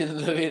just popped into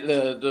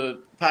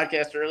the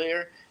podcast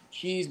earlier.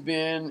 She's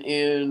been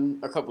in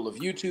a couple of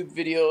YouTube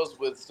videos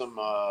with some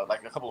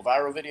like a couple of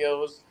viral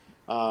videos.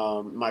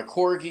 My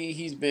corgi,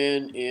 he's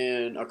been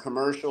in a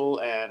commercial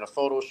and a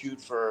photo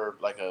shoot for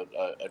like a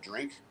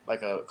drink,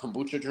 like a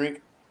kombucha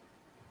drink.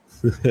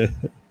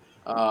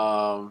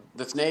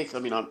 The snakes, I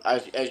mean,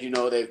 as you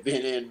know, they've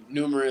been in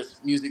numerous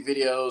music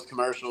videos,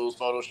 commercials,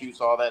 photo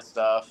shoots, all that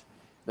stuff.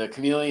 The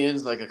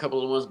chameleons, like a couple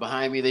of the ones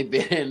behind me, they've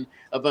been in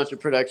a bunch of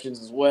productions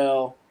as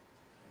well.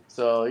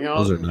 So,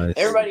 Those are nice.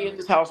 everybody in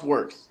this house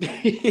works.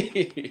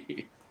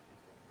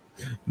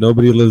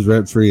 Nobody lives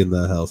rent free in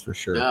that house for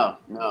sure. No,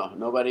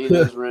 nobody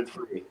lives rent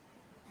free.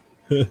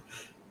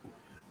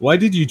 Why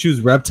did you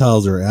choose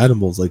reptiles or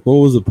animals? Like, what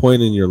was the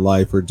point in your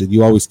life, or did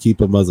you always keep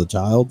them as a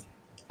child?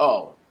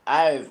 Oh,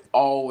 I've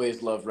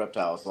always loved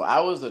reptiles. So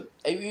I was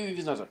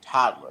even as a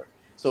toddler.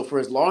 So for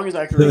as long as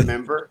I can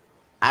remember,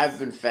 I've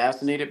been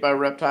fascinated by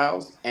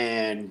reptiles.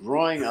 And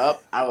growing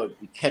up, I would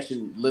be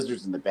catching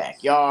lizards in the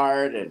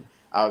backyard, and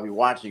I would be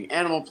watching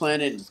Animal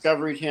Planet and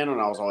Discovery Channel,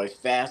 and I was always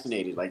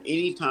fascinated. Like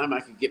anytime I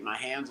could get my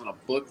hands on a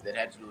book that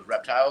had to do with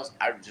reptiles,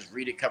 I would just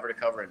read it cover to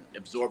cover and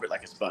absorb it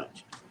like a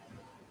sponge.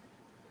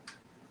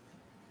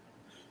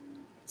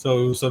 So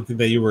it was something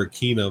that you were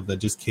keen of that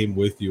just came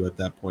with you at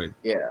that point.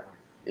 Yeah.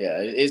 Yeah,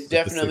 it's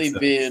definitely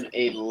been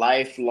a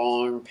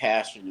lifelong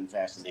passion and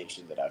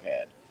fascination that I've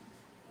had.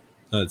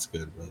 That's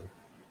good, brother.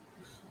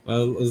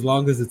 Well, as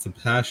long as it's a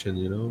passion,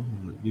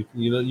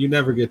 you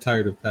never get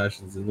tired of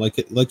passions. And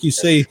like you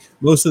say,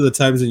 most of the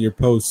times in your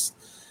posts,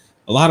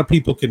 a lot of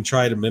people can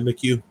try to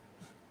mimic you,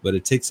 but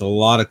it takes a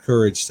lot of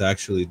courage to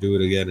actually do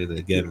it again and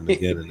again and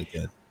again and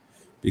again.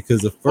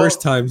 Because the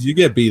first times you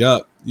get beat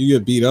up. You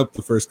get beat up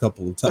the first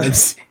couple of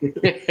times.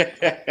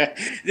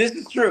 This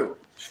is true.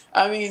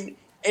 I mean,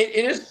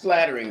 it is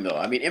flattering, though.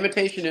 I mean,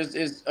 imitation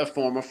is a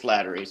form of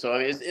flattery. So I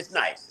mean, it's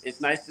nice.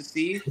 It's nice to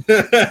see.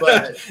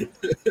 But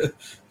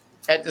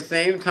at the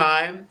same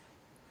time,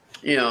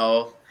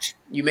 you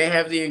may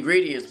have the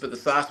ingredients, but the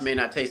sauce may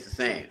not taste the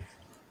same.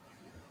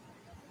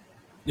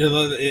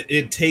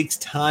 It takes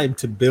time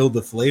to build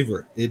the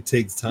flavor. It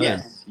takes time.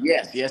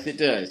 Yes, it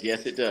does.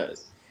 Yes, it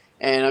does.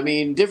 And I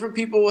mean, different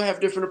people have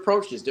different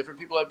approaches. Different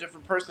people have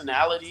different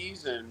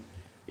personalities. And,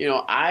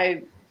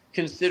 I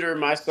consider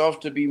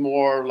myself to be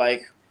more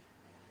like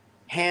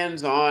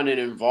hands-on and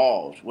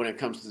involved when it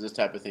comes to this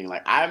type of thing.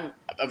 Like I'm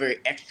a very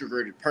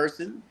extroverted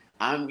person.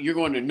 You're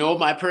going to know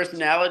my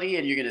personality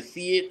and you're going to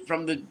see it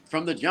from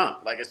the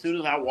jump. Like as soon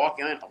as I walk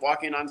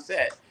in on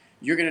set,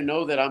 you're going to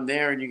know that I'm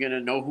there and you're going to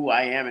know who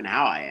I am and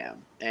how I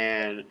am.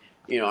 And,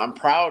 I'm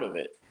proud of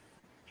it.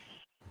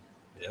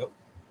 Yep.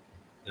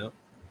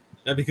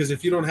 Yeah, because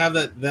if you don't have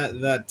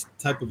that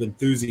type of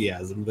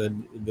enthusiasm,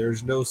 then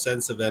there's no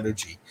sense of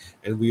energy,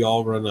 and we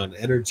all run on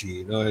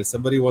energy. If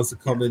somebody wants to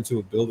come into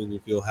a building, you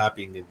feel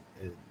happy and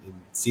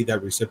see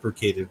that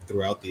reciprocated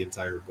throughout the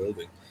entire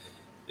building.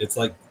 It's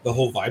like the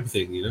whole vibe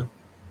thing,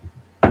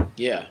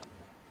 Yeah.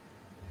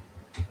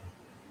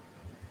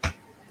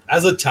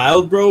 As a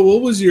child, bro,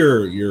 what was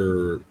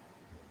your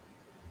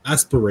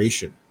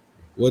aspiration?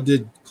 What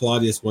did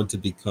Claudius want to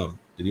become?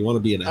 Did he want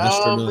to be an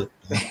astronaut?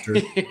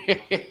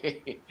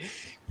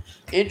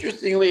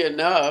 Interestingly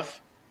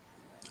enough,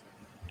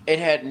 it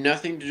had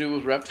nothing to do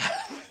with reptiles.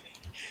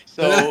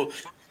 So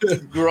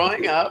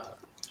growing up,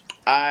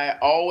 I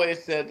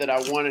always said that I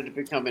wanted to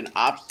become an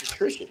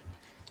obstetrician.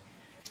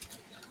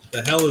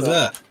 The hell is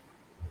that?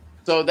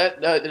 So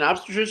that an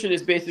obstetrician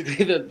is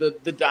basically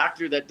the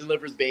doctor that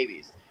delivers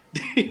babies.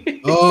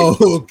 Oh,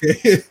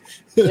 okay.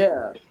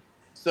 Yeah.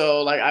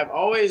 So like I've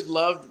always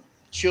loved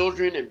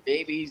children and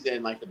babies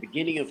and like the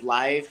beginning of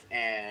life.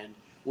 And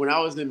when I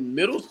was in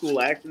middle school,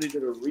 I actually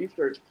did a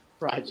research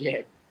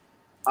project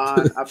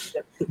on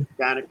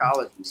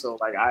gynecology. So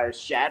like I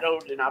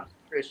shadowed an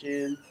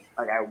obstetrician.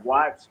 Like I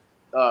watched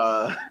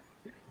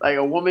like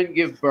a woman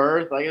give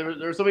birth. Like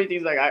there's so many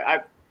things. Like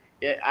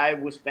I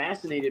was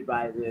fascinated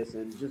by this,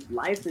 and just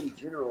life in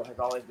general has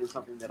always been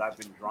something that I've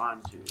been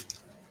drawn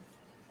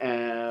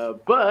to.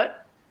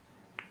 But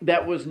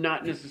that was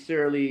not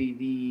necessarily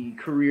the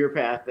career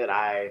path that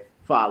I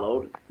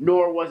followed,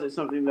 nor was it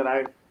something that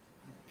I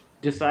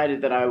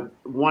decided that I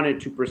wanted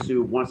to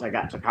pursue once I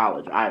got to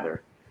college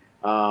either.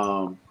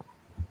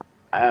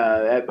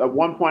 At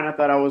one point, I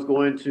thought I was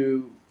going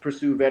to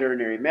pursue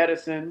veterinary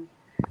medicine,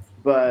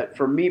 but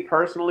for me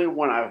personally,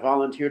 when I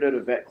volunteered at a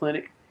vet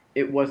clinic,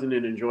 it wasn't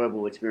an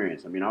enjoyable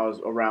experience. I mean, I was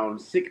around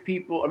sick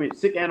people,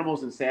 sick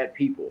animals and sad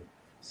people.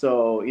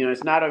 So,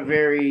 it's not a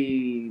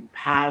very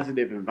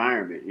positive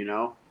environment,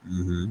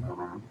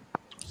 Mm-hmm.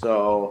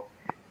 So,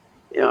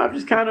 I've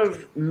just kind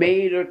of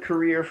made a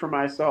career for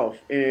myself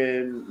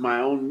in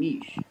my own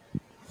niche.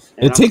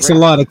 And It takes a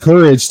lot of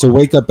courage to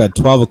wake up at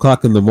 12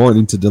 o'clock in the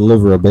morning to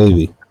deliver a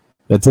baby.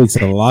 That takes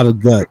a lot of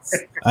guts.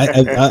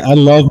 I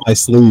love my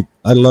sleep.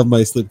 I love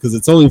my sleep because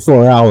it's only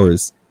 4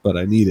 hours, but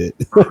I need it.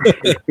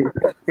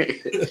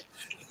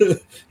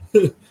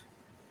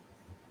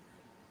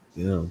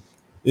 Yeah.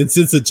 And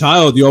since a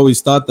child, you always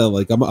thought that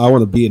like I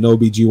want to be an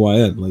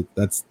OBGYN. Like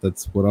that's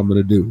what I'm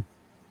gonna do.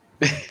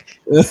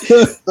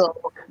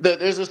 So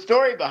there's a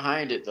story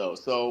behind it though.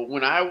 So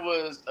when I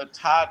was a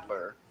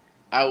toddler,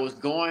 I was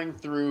going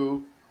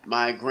through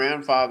my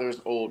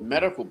grandfather's old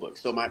medical book.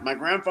 So my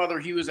grandfather,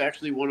 he was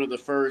actually one of the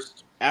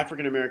first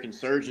African American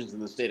surgeons in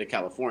the state of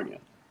California.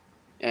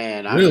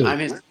 And I'm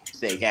his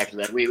namesake,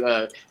 actually.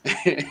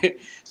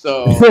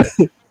 So,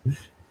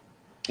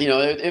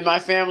 in my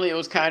family, it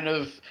was kind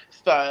of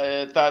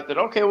thought that,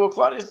 okay, well,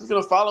 Claudius is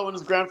going to follow in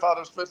his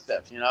grandfather's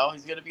footsteps. He's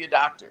going to be a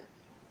doctor.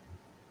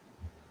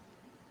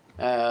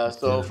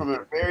 So from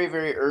a very,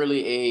 very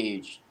early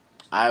age,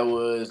 I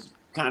was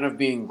kind of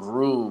being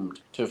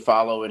groomed to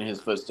follow in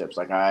his footsteps.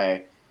 Like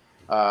I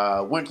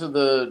went to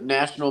the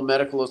National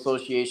Medical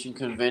Association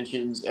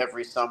conventions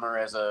every summer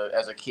as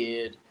a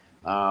kid.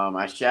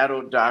 I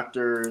shadowed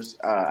doctors.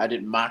 I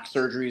did mock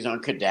surgeries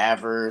on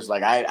cadavers.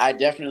 Like I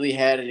definitely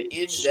had an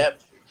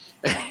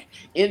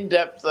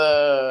in-depth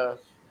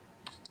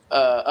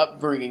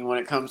upbringing when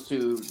it comes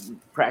to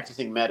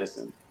practicing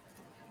medicine.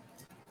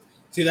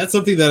 See, that's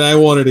something that I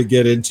wanted to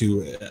get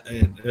into,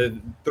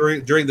 and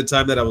during the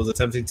time that I was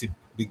attempting to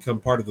become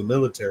part of the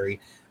military,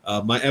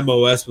 my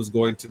MOS was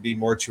going to be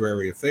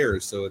mortuary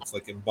affairs, so it's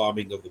like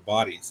embalming of the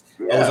bodies.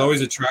 Yeah. I was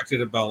always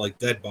attracted about like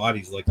dead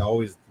bodies. Like I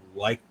always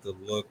liked the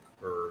look,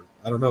 or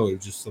I don't know, it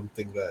was just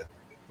something that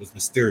was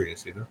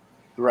mysterious,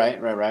 Right.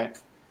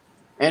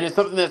 And it's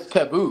something that's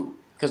taboo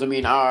because a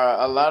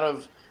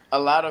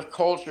lot of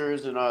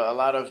cultures and a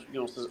lot of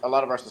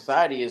our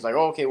society is like,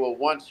 oh, okay, well,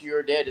 once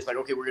you're dead, it's like,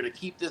 okay, we're going to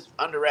keep this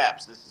under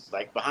wraps. This is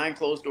like behind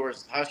closed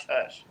doors, hush,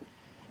 hush.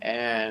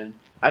 And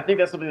I think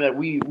that's something that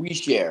we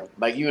share.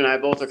 Like you and I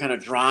both are kind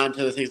of drawn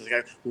to the things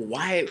like,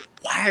 why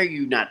are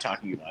you not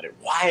talking about it?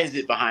 Why is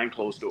it behind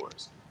closed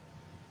doors?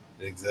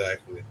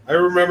 Exactly. I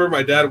remember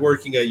my dad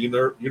working at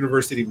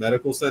University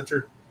Medical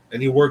Center,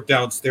 and he worked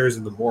downstairs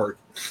in the morgue.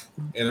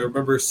 And I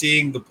remember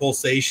seeing the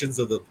pulsations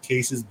of the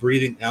cases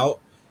breathing out,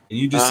 and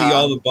you just see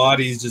all the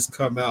bodies just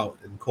come out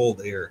in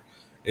cold air.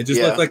 It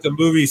just looked like a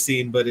movie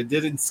scene, but it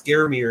didn't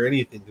scare me or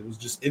anything. It was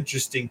just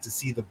interesting to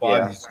see the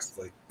bodies just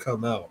like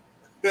come out.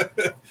 And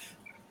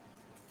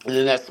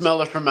then that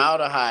smell of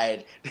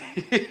formaldehyde.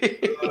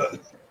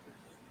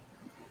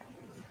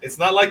 It's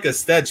not like a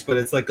stench, but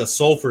it's like a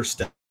sulfur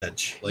stench.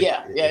 Like,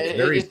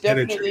 it's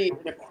definitely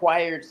an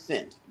acquired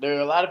scent. There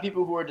are a lot of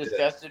people who are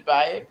disgusted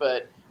by it,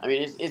 but I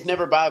mean, it's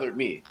never bothered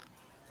me.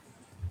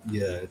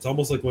 Yeah, it's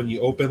almost like when you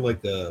open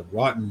like a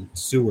rotten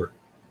sewer.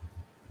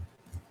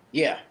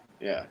 Yeah.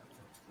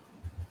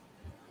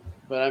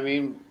 But I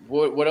mean,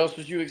 what else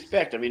would you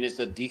expect? I mean, it's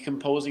a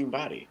decomposing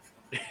body.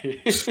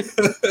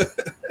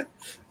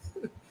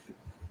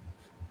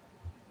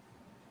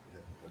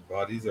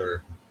 Bodies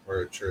are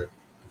a trip,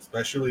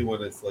 especially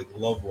when it's like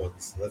loved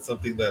ones. That's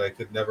something that I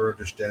could never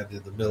understand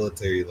in the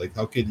military. Like,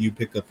 how can you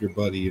pick up your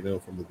buddy,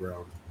 from the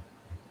ground?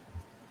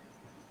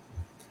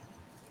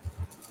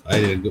 I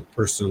didn't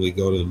personally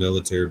go to the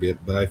military,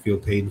 but I feel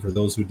pain for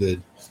those who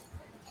did.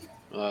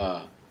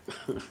 Well,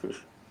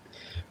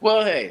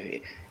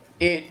 hey,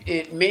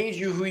 it made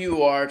you who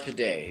you are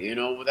today.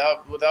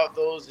 Without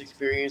those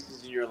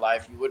experiences in your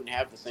life, you wouldn't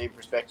have the same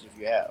perspective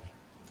you have.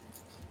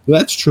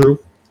 That's true.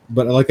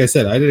 But like I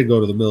said, I didn't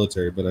go to the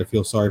military, but I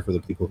feel sorry for the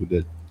people who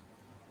did.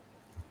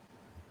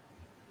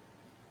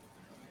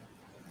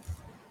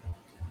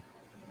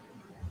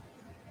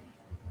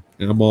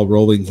 And I'm all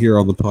rolling here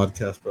on the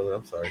podcast, brother.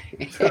 I'm sorry.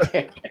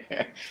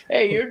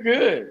 Hey, you're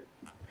good.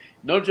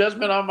 No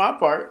judgment on my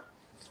part.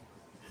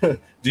 Do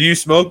you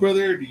smoke,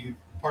 brother? Or do you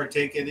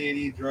partake in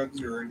any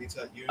drugs or any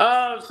type?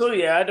 So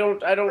yeah, I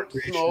don't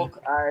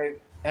smoke. I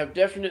have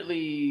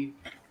definitely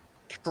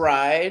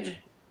tried.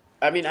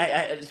 I mean,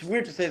 it's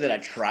weird to say that I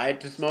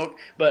tried to smoke,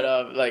 but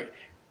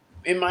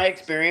in my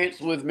experience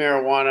with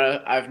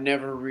marijuana, I've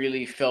never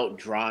really felt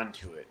drawn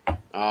to it.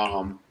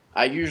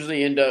 I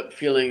usually end up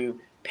feeling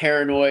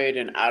paranoid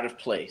and out of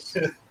place.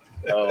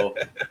 So,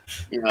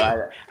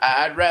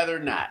 I'd rather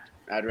not.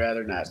 I'd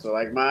rather not. So,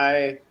 like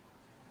my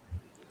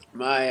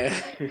my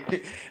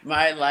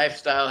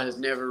lifestyle has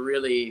never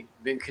really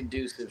been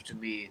conducive to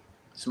me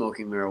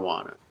smoking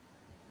marijuana.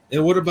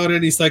 And what about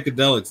any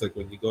psychedelics? Like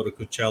when you go to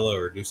Coachella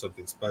or do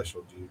something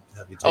special,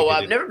 have you taken? Oh,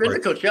 I've never been to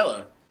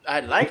Coachella.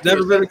 I'd like to.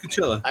 Never been to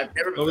Coachella. I've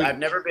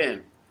never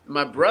been.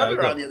 My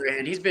brother, on the other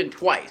hand, he's been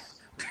twice.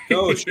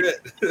 Oh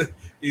shit!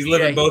 He's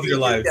living both your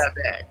lives.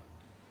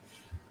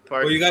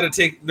 Well, you got to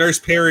take Nurse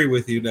Perry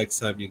with you next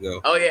time you go.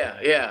 Oh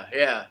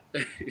yeah.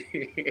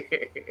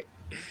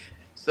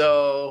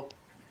 So,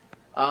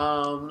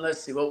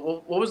 let's see.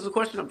 What was the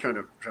question? I'm trying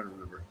to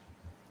remember.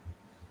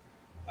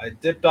 I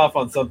dipped off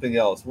on something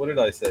else. What did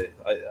I say?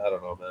 I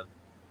don't know, man.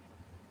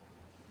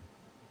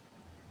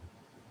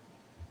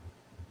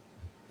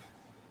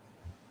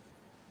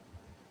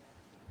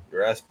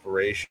 Your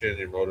aspiration,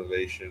 your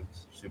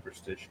motivations,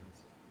 superstitions.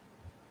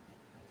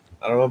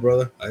 I don't know,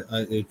 brother.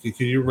 Can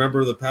you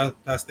remember the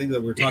past thing that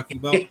we were talking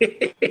about?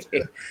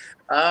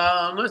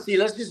 Let's see.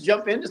 Let's just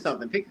jump into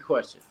something. Pick a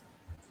question.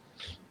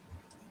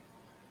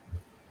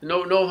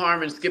 No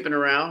harm in skipping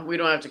around. We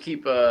don't have to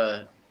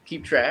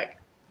keep track.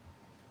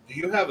 Do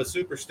you have a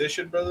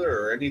superstition, brother,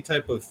 or any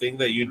type of thing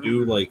that you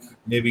do, like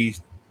maybe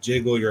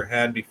jiggle your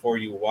hand before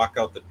you walk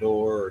out the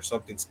door, or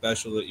something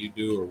special that you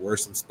do, or wear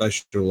some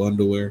special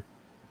underwear?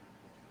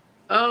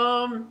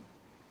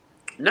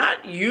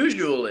 Not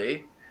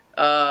usually.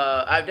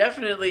 I've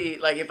definitely,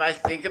 like, if I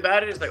think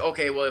about it, it's like,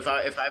 okay, well, if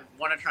I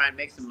want to try and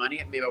make some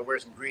money, maybe I'll wear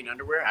some green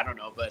underwear. I don't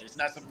know, but it's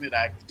not something that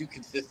I do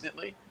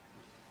consistently.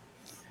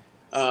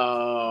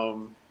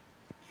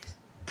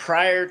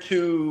 Prior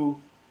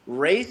to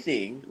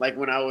racing, like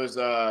when I was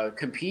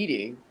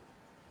competing,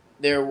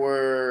 there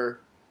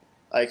were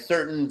like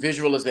certain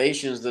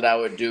visualizations that I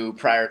would do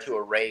prior to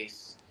a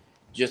race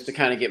just to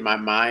kind of get my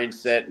mind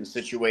set and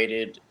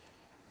situated.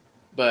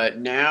 But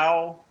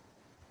now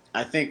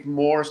I think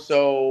more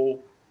so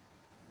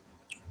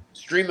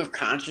stream of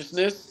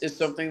consciousness is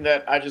something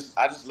that I just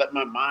let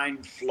my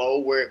mind flow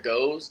where it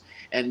goes,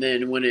 and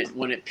then when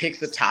it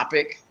picks a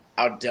topic,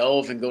 I'll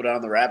delve and go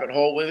down the rabbit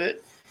hole with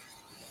it.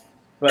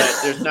 But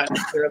there's not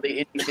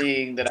necessarily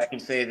anything that I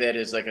can say that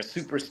is like a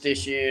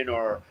superstition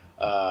or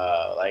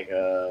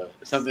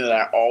something that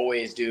I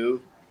always do.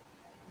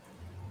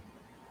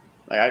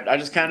 Like I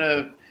just kind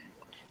of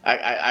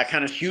I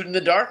kind of shoot in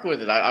the dark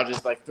with it. I'll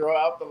just like throw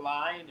out the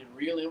line and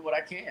reel in what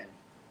I can.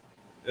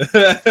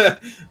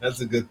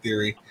 That's a good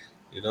theory.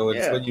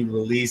 It's when you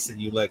release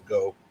and you let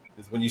go.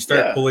 Because when you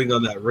start pulling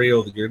on that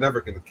reel, you're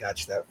never going to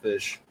catch that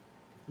fish.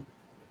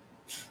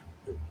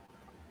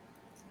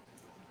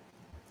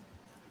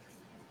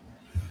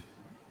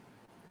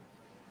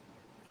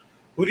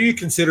 Who do you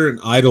consider an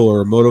idol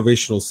or a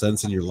motivational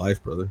sense in your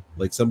life, brother?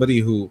 Like somebody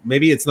who,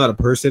 maybe it's not a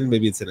person,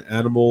 maybe it's an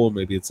animal,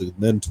 maybe it's a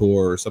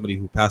mentor or somebody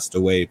who passed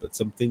away, but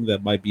something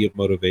that might be a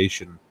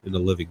motivation in a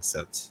living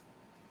sense.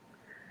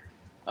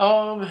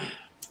 Well,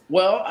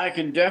 I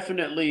can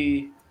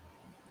definitely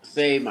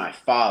say my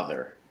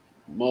father.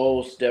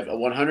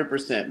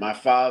 100%. My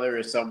father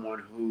is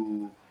someone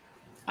who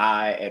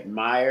I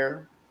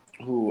admire,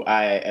 who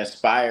I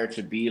aspire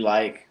to be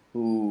like,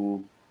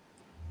 who,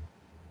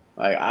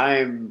 like,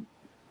 I'm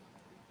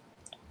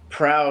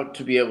proud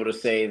to be able to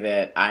say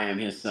that I am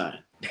his son.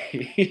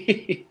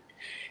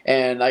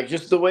 And like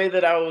just the way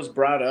that I was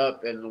brought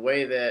up and the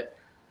way that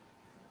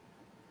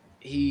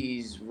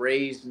he's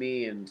raised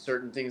me and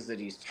certain things that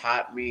he's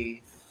taught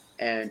me.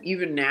 And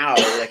even now,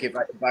 like if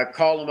I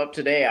call him up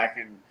today, I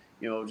can,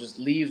 just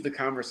leave the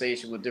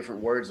conversation with different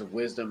words of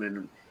wisdom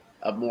and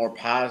a more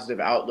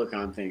positive outlook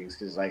on things.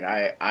 Cause like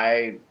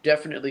I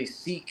definitely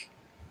seek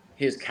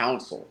his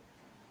counsel.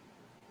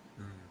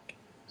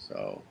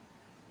 So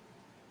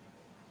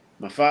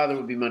my father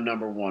would be my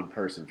number one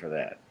person for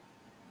that.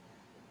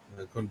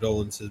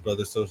 Condolences,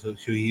 brother. So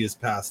he is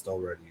passed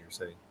already, you're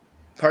saying?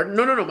 Pardon?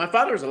 No. My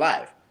father is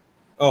alive.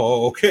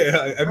 Oh, okay.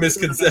 I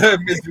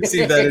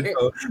misreceived that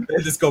info.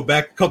 I just go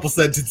back a couple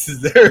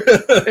sentences there.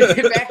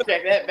 Backtrack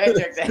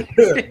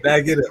that.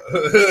 Back it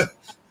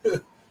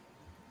up.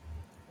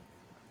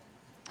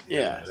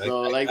 Yeah.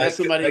 So that's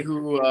somebody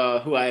who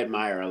I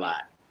admire a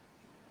lot.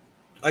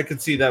 I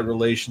could see that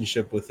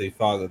relationship with a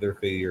father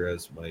figure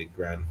as my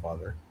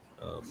grandfather.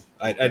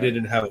 I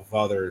didn't have a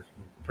father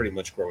pretty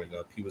much growing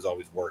up. He was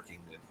always working,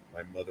 and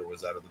my mother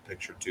was out of the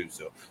picture too.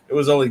 So it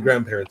was only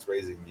grandparents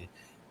raising me,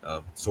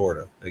 sort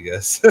of, I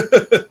guess.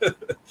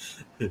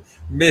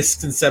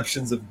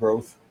 Misconceptions of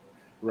growth,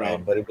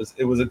 right? But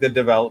it was a good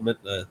development.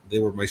 They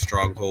were my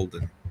stronghold,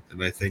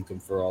 and I thank them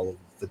for all of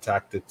the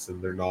tactics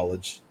and their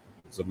knowledge.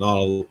 So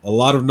a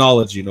lot of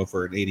knowledge,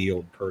 for an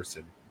 80-year-old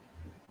person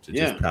to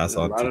just pass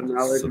on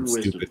to some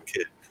stupid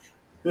kid.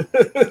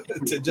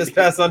 To just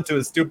pass on to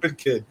a stupid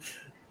kid.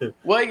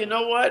 Well, you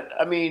know what?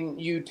 I mean,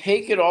 you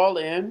take it all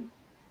in,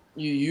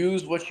 you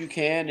use what you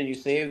can, and you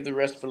save the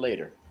rest for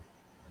later.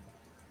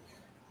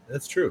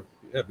 That's true.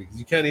 Yeah, because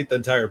you can't eat the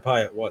entire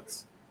pie at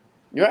once.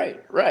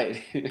 Right,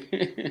 right.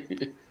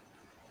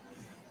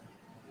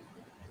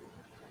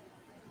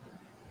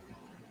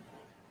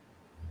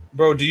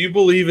 Bro, do you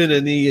believe in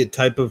any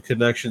type of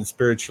connection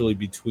spiritually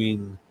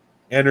between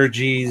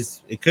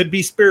energies? It could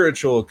be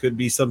spiritual, it could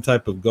be some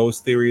type of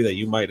ghost theory that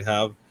you might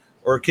have,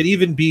 or it could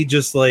even be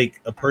just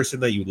like a person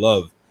that you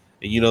love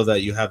and you know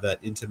that you have that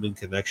intimate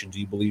connection. Do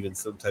you believe in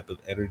some type of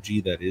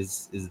energy that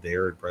is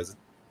there and present?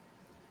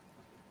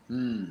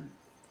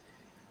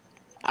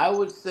 I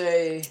would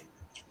say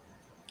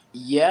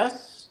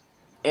yes,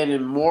 and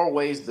in more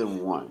ways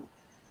than one.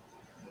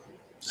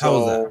 How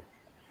is that? So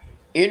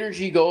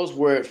energy goes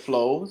where it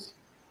flows.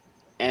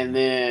 And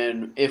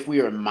then if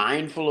we are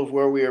mindful of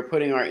where we are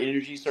putting our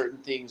energy, certain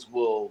things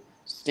will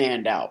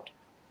stand out.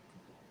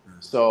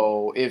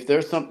 So if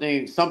there's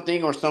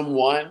something or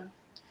someone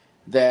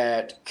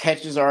that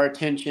catches our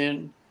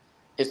attention,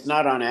 it's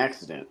not on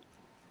accident.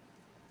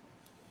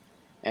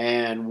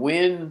 And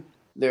when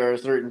there are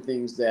certain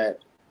things that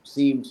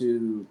seem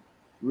to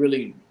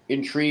really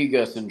intrigue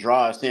us and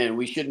draw us in,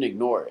 we shouldn't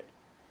ignore it.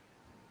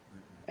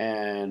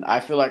 And I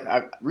feel like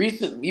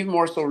even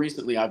more so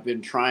recently, I've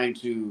been trying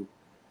to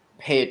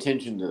pay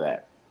attention to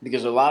that,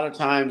 because a lot of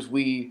times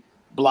we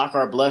block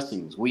our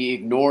blessings. We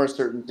ignore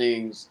certain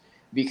things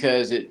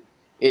because it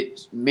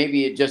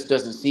maybe it just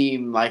doesn't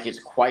seem like it's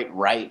quite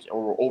right,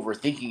 or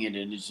overthinking it,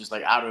 and it's just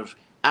like out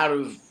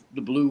of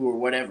the blue or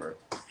whatever.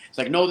 It's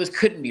like, no, this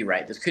couldn't be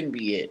right. This couldn't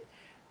be it.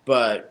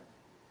 But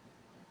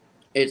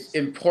it's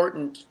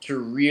important to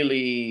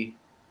really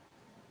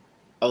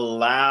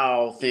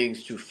allow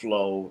things to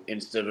flow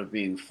instead of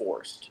being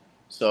forced.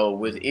 So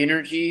with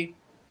energy,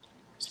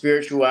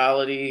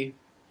 spirituality,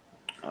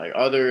 like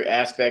other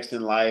aspects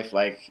in life,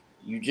 like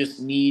you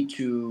just need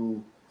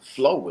to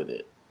flow with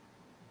it.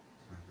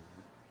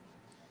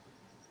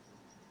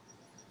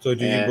 So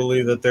do you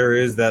believe that there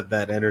is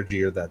that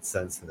energy or that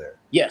sense there?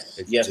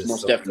 Yes,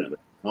 most definitely.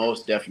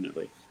 Most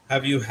definitely.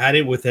 Have you had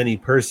it with any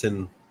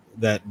person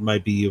that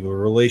might be of a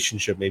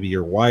relationship, maybe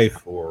your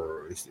wife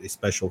or a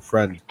special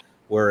friend,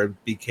 where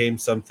it became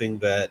something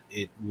that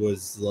it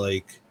was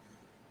like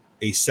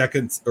a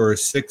second or a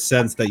sixth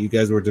sense that you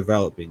guys were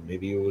developing?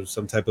 Maybe it was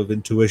some type of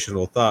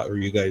intuitional thought, or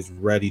you guys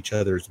read each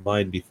other's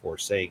mind before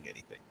saying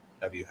anything.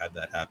 Have you had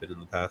that happen in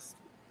the past?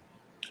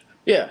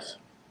 Yes.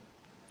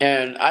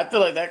 And I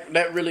feel like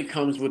that really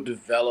comes with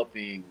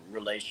developing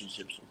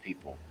relationships with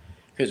people.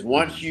 Because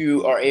once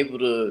you are able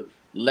to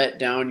let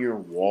down your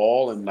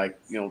wall and, like,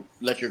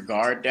 let your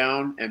guard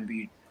down and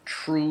be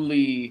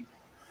truly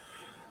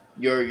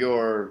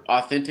your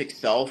authentic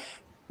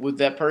self with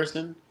that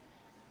person,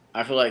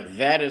 I feel like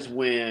that is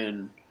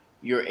when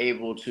you're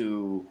able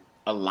to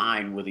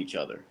align with each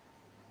other.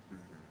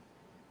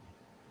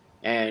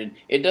 And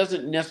it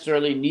doesn't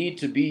necessarily need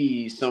to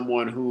be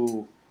someone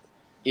who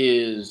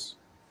is,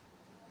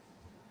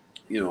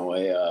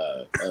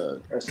 a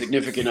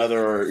significant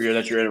other, or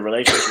that you're in a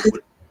relationship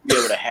with. Be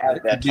able to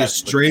have that type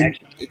of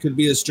connection. It could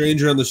be a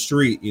stranger on the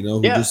street,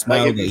 who just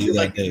smiled at you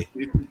that day.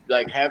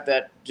 Have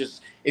that.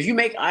 Just if you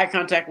make eye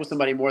contact with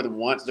somebody more than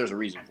once, there's a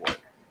reason for it.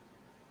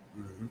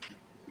 Mm-hmm.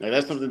 Like,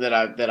 that's something that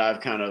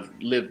I've kind of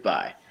lived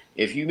by.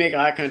 If you make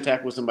eye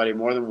contact with somebody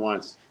more than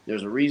once,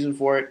 there's a reason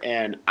for it.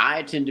 And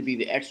I tend to be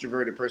the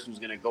extroverted person who's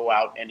going to go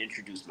out and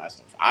introduce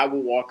myself. I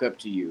will walk up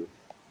to you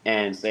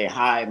and say,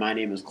 "Hi, my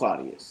name is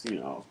Claudius."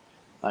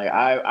 Like,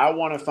 I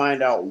want to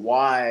find out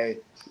why,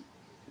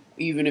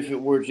 even if it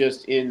were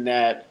just in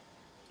that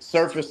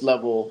surface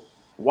level,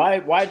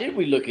 why did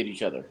we look at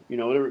each other?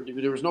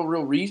 There was no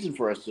real reason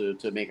for us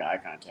to make eye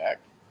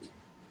contact.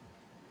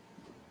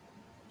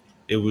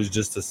 It was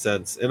just a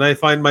sense. And I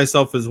find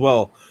myself as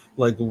well,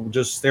 like,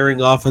 just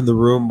staring off in the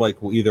room, like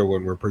either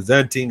when we're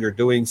presenting or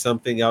doing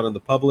something out in the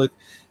public,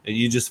 and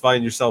you just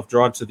find yourself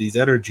drawn to these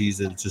energies.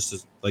 And it's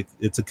just like,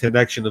 it's a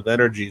connection of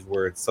energies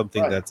where it's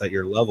something that's at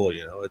your level.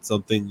 It's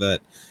something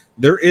that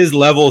there is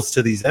levels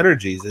to these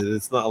energies. And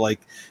it's not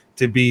like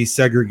to be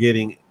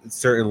segregating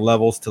certain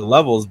levels to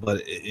levels,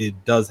 but it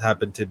does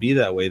happen to be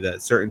that way,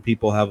 that certain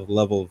people have a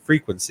level of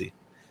frequency.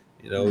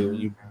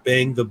 You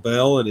bang the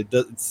bell and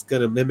it's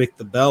going to mimic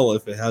the bell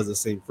if it has the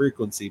same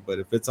frequency, but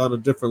if it's on a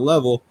different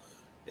level,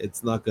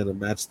 it's not going to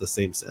match the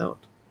same sound.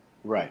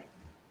 Right.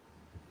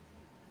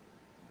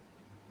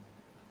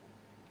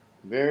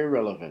 Very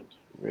relevant.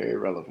 Very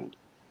relevant.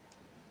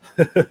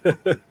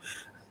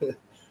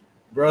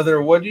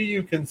 Brother, what do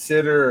you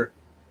consider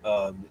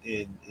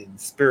in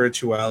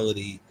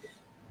spirituality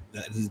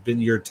that has been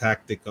your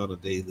tactic on a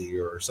daily,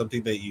 or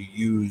something that you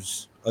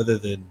use other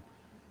than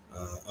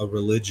a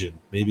religion?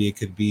 Maybe it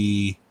could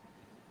be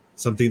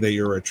something that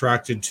you're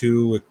attracted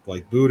to,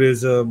 like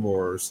Buddhism,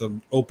 or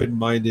some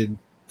open-minded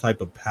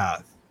type of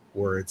path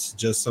where it's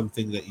just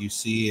something that you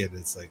see and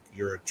it's like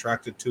you're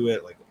attracted to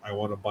it. Like, I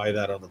want to buy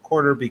that on the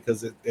corner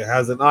because it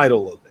has an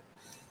idol of it.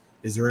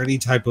 Is there any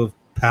type of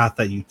path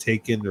that you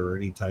take in, or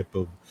any type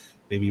of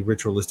maybe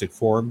ritualistic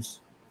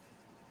forms?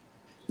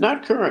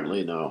 Not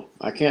currently, no.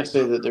 I can't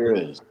say that there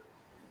is.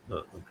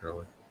 Not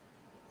currently.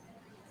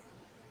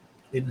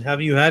 And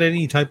have you had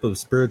any type of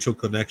spiritual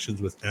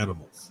connections with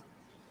animals?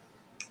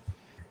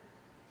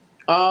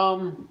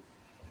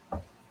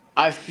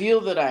 I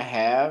feel that I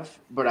have,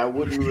 but I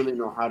wouldn't really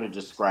know how to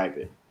describe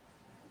it.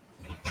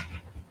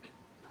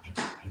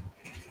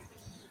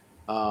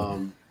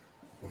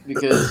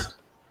 Because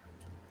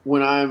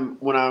when I'm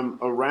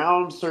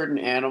around certain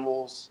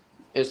animals,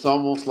 it's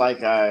almost like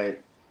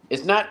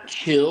it's not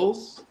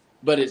chills,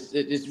 but it's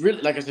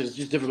really, like I said, it's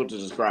just difficult to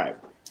describe.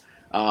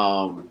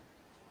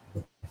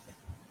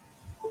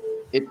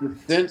 It's a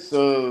sense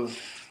of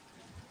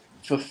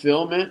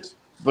fulfillment,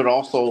 but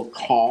also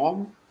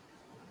calm.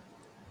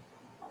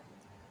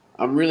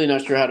 I'm really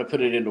not sure how to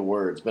put it into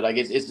words, but I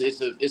guess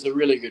it's a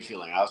really good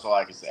feeling. That's all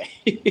I can say.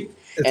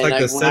 It's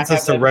like a sense of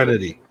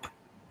serenity.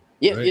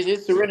 Yes, right? It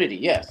is serenity.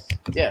 Yes,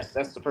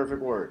 that's the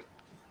perfect word.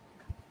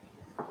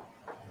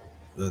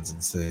 That's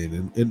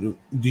insane. And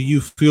do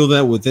you feel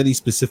that with any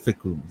specific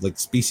like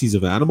species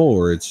of animal,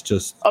 or it's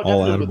just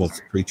all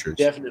animals, creatures?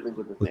 Definitely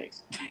with the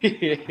snakes.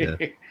 Yeah.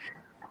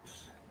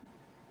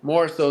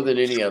 More so than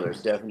any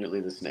others, definitely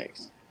the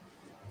snakes.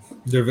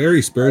 They're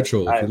very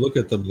spiritual. If you look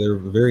at them, they're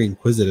very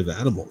inquisitive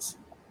animals.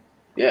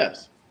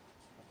 Yes.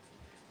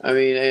 I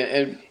mean,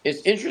 and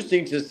it's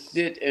interesting to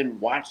sit and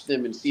watch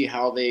them and see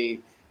how they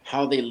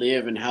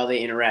live and how they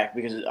interact,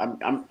 because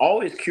I'm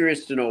always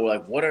curious to know,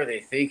 like, what are they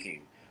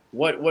thinking?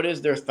 What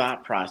is their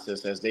thought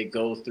process as they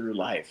go through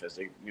life, as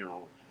they,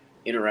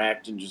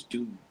 interact and just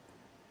do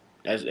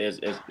as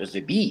they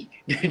be,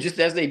 just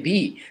as they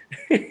be,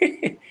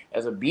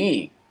 as a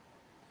being.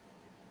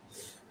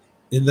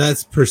 And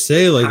that's per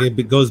se, like,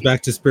 it goes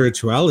back to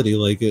spirituality.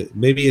 Like,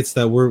 maybe it's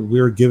that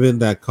we're given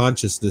that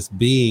consciousness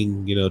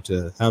being,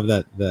 to have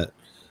that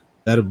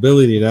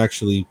ability to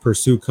actually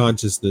pursue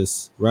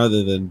consciousness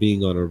rather than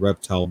being on a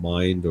reptile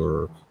mind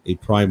or a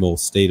primal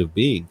state of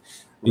being,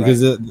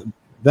 because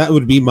that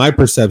would be my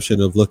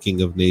perception of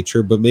looking of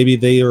nature. But maybe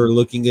they are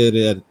looking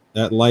at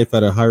life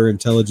at a higher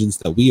intelligence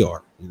that we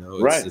are.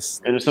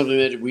 It's and it's something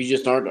that we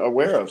just aren't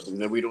aware of,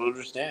 something that we don't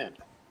understand.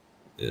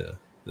 Yeah.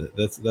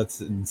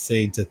 That's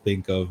insane to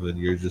think of, and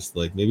you're just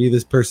like, maybe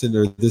this person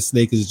or this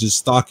snake is just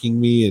stalking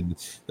me, and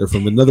they're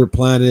from another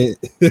planet.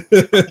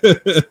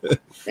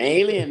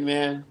 Alien,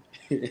 man.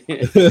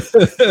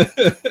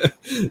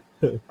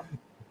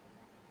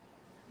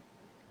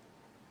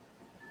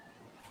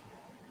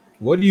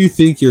 What do you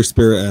think your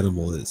spirit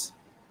animal is?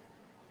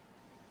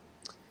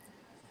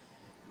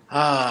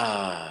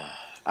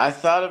 I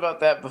thought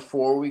about that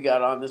before we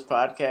got on this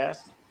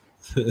podcast,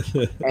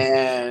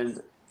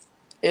 and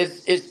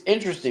it's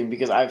interesting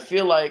because I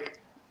feel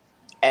like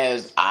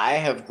as I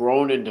have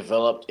grown and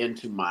developed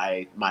into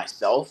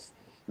myself,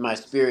 my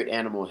spirit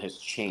animal has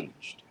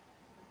changed.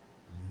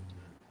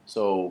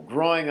 So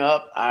growing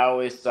up, I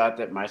always thought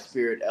that my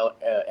spirit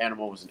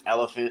animal was an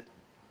elephant,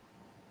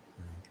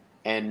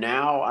 and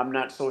now I'm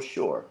not so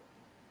sure.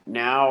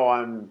 Now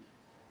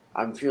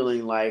I'm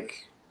feeling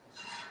like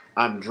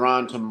I'm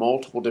drawn to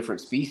multiple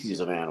different species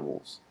of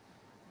animals,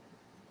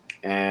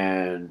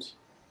 and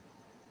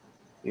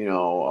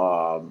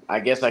I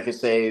guess I could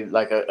say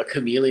like a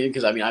chameleon,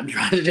 because I mean I'm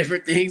drawn to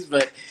different things,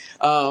 but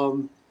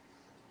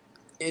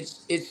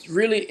it's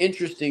really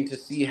interesting to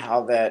see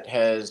how that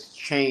has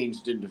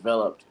changed and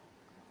developed,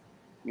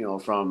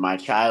 from my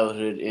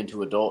childhood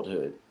into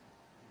adulthood,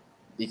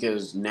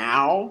 because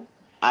now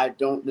I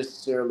don't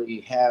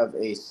necessarily have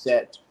a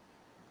set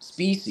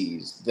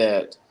species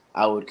that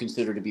I would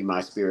consider to be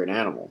my spirit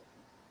animal.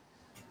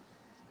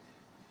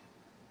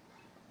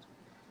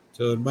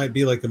 So it might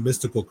be like a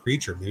mystical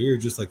creature. Maybe you're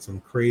just like some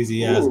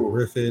crazy ass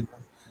griffin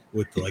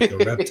with like a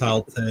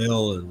reptile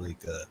tail and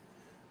like a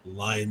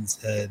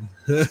lion's head.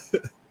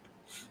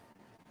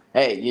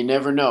 Hey, you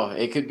never know.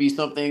 It could be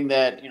something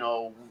that,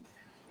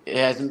 it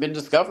hasn't been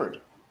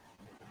discovered.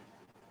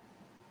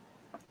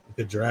 Like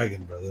a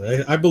dragon,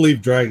 brother. I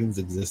believe dragons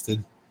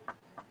existed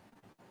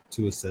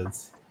to a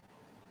sense.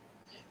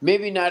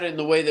 Maybe not in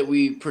the way that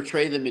we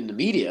portray them in the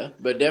media,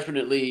 but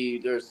definitely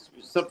there's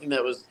something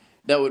that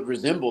would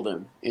resemble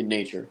them in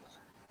nature.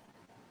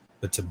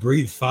 But to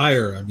breathe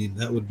fire, I mean,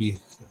 that would be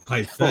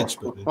high fetch,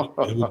 but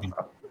it would be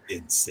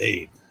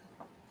insane.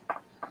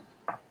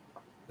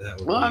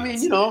 Well, I mean,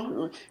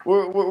 insane.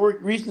 We're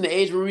reaching the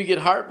age where we get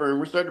heartburn.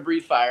 We're starting to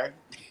breathe fire.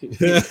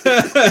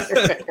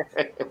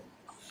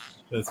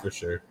 That's for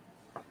sure.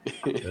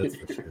 That's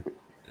for sure.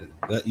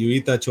 That you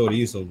eat that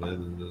chorizo, man,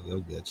 and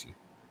they'll get you.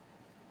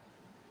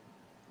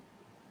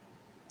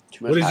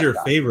 What is your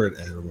favorite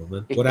animal,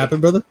 man? What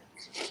happened, brother?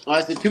 Oh,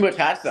 I said too much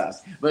hot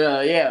sauce,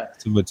 but yeah.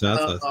 Too much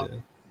hot sauce. Yeah.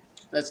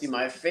 Let's see,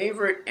 my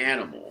favorite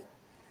animal.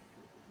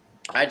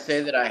 I'd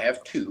say that I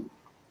have two.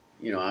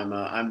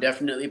 I'm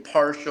definitely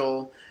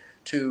partial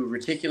to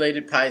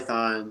reticulated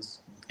pythons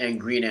and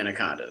green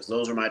anacondas.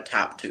 Those are my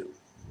top two.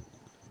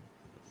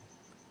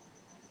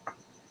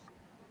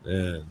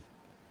 Man,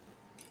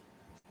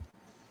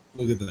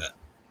 look at that.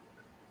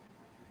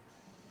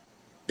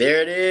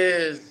 There it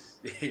is.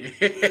 There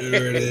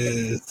it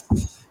is.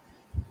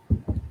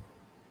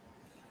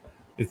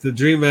 It's a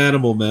dream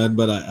animal, man.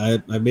 But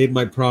I made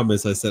my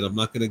promise. I said I'm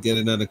not going to get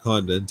an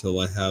anaconda until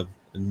I have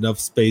enough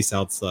space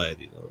outside.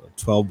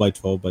 12 by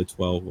 12 by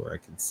 12 where I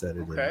can set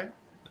it Okay.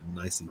 in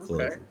a nice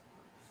enclosure. Okay.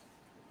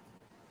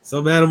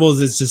 Some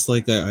animals, it's just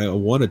like I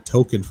want a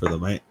token for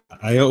them. I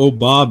owe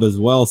Bob as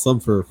well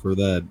some for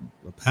that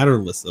a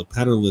patternless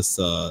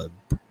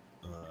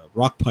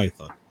rock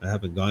python. I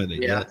haven't gotten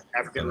it yet.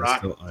 African but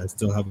rock. I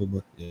still have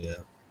them. Yeah,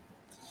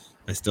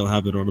 I still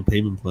have it on a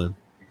payment plan.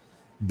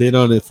 Been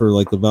on it for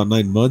like about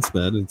 9 months,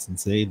 man. It's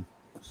insane.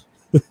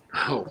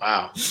 Oh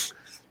wow.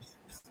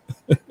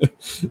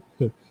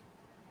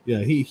 Yeah,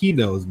 he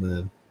knows,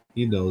 man.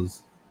 He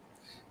knows.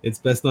 It's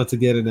best not to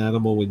get an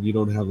animal when you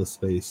don't have the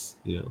space,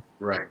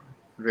 Right.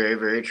 Very,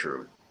 very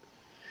true.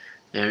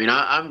 I mean,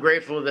 I'm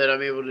grateful that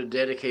I'm able to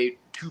dedicate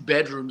 2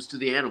 bedrooms to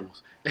the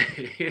animals.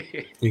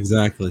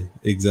 Exactly.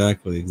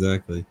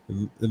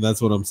 And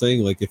that's what I'm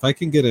saying. Like, if I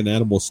can get an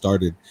animal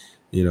started,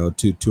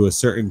 to a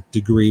certain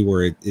degree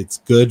where it's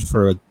good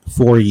for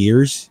 4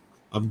 years,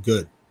 I'm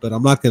good. But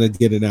I'm not going to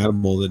get an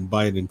animal and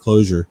buy an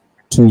enclosure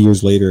 2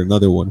 years later,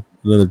 another one,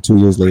 another 2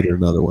 years later,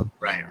 another one.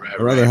 Right. I'd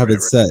rather have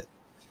it set.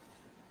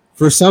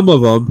 For some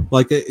of them,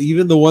 like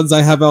even the ones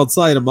I have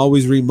outside, I'm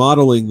always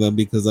remodeling them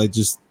because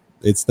it's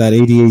that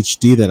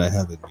ADHD that I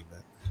have in me, man.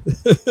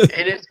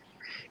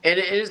 And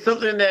it is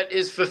something that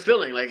is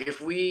fulfilling. Like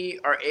if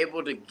we are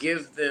able to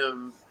give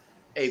them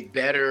a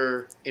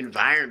better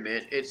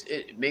environment,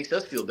 it makes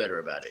us feel better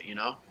about it,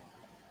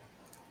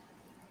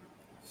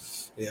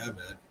 Yeah,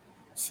 man.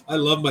 I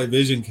love my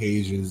vision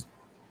cages.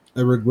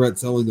 I regret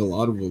selling a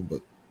lot of them,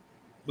 but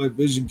my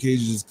vision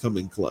cages come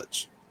in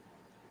clutch.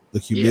 The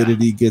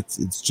humidity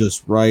it's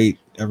just right.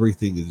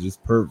 Everything is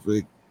just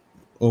perfect.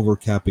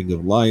 Overcapping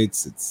of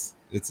lights.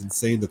 It's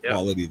insane the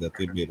quality that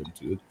they made them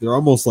to. They're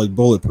almost like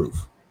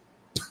bulletproof.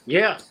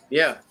 Yeah.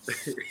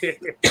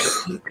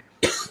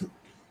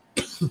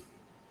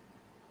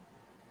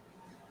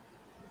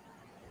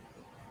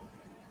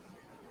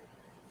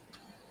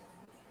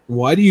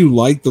 Why do you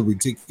like the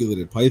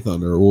reticulated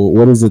python, or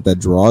what is it that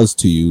draws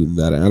to you in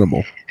that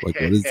animal?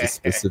 Like, what is the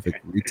specific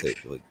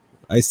retic? Like,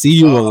 I see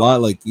you a lot.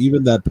 Like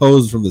even that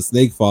pose from the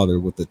Snake Father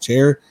with the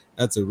chair.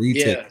 That's a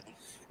retic.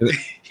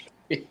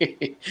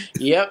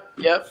 Yeah.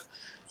 Yep.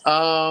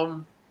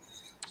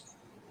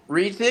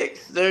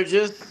 Retics. They're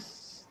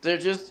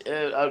just.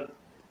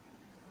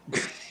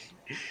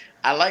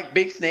 I like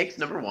big snakes.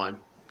 Number 1.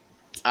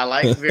 I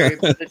like very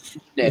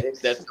genetics.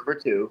 That's number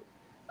 2.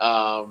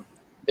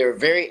 They're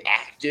very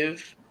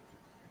active.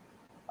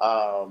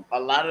 A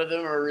lot of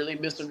them are really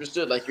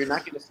misunderstood. Like you're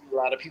not going to see a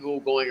lot of people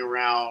going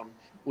around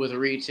with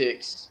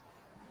retics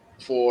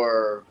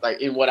for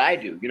like in what I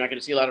do. You're not going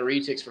to see a lot of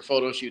retics for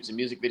photo shoots and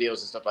music videos and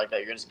stuff like that.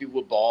 You're going to see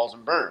people with balls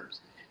and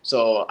berms.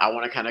 So I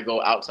want to kind of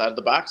go outside of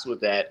the box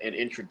with that and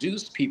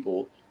introduce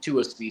people to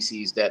a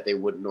species that they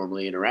wouldn't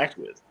normally interact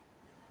with.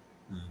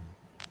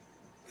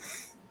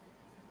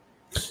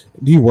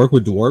 Do you work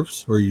with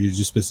dwarfs, or are you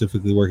just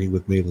specifically working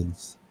with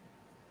maidens?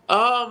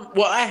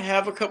 Well, I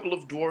have a couple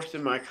of dwarfs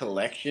in my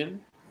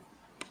collection,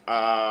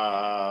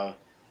 but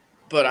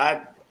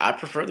I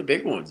prefer the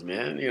big ones,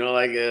 man.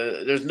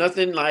 There's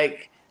nothing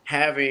like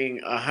having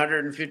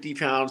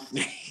 150-pound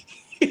snake.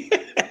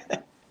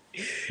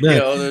 Man,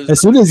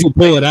 as soon as you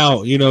pull it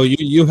out,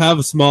 you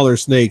have smaller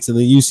snakes, and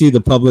then you see the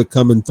public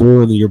coming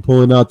through, and then you're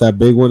pulling out that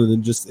big one, and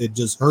then it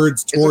just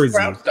herds towards you.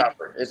 It's a crowd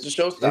stopper. It's a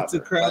showstopper. It's a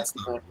crowd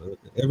stopper.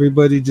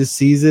 Everybody just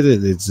sees it,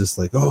 and it's just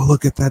like, oh,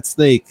 look at that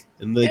snake,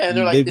 and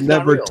they've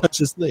never touched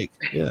a snake.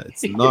 Yeah,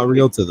 it's not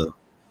real to them.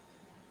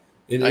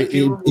 It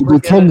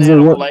becomes an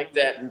animal like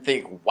that and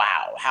think,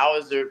 wow,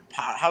 how's it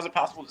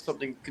possible that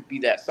something could be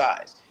that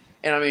size?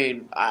 And I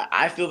mean,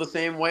 I feel the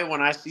same way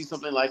when I see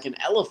something like an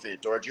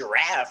elephant or a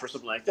giraffe or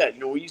something like that.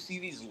 When you see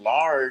these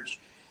large,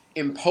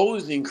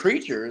 imposing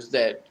creatures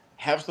that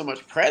have so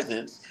much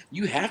presence,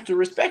 you have to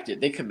respect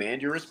it. They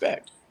command your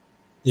respect.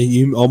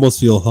 You almost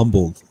feel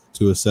humbled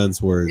to a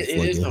sense where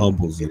it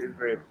humbles you. It is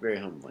very, very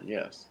humbling,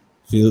 yes.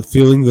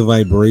 Feeling the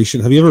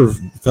vibration. Have you ever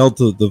felt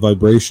the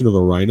vibration of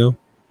a rhino?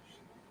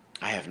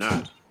 I have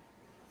not.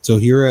 So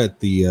here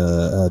at the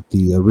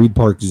Reed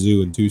Park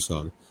Zoo in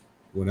Tucson,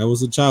 when I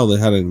was a child, I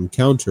had an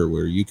encounter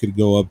where you could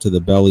go up to the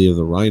belly of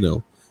the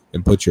rhino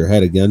and put your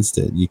head against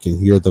it. You can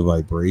hear the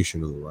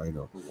vibration of the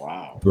rhino.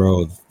 Wow,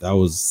 bro, that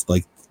was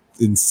like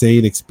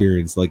insane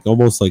experience. Like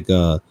almost like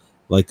a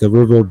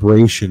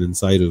reverberation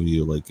inside of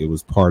you, like it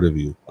was part of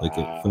you. Like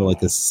it felt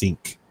like a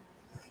sync.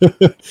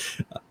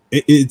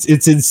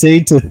 It's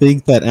insane to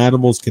think that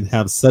animals can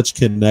have such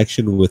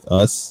connection with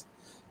us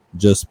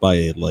just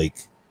by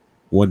like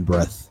one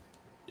breath.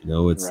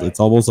 It's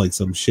almost like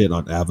some shit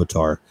on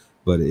Avatar.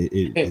 But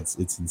it's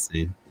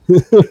insane.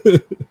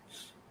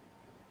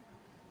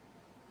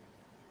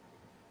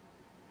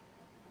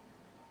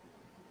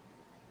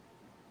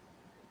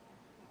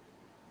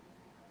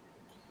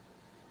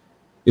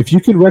 If you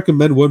could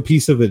recommend one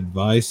piece of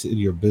advice in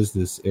your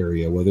business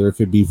area, whether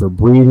if it be for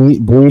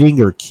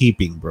breeding or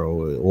keeping,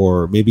 bro,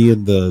 or maybe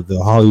in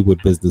the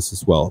Hollywood business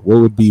as well,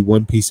 what would be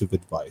one piece of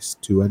advice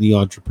to any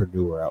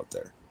entrepreneur out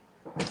there?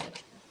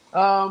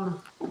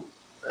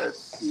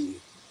 Let's see.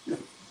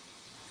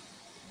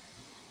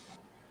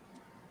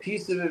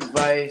 piece of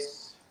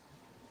advice,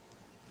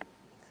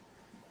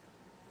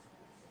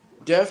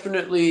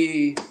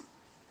 definitely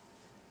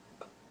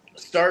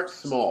start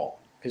small,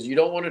 because you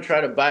don't want to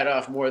try to bite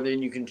off more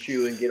than you can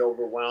chew and get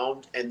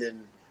overwhelmed and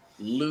then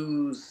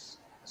lose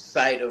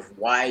sight of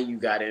why you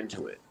got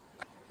into it.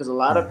 Because a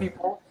lot of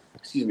people,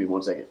 excuse me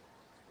 1 second.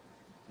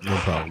 No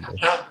problem.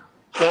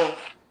 So,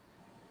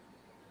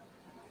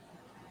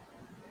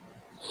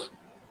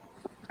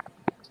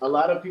 a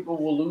lot of people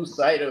will lose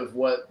sight of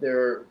what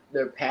their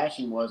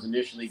passion was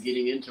initially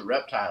getting into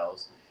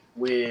reptiles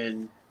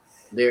when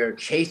they're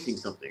chasing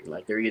something.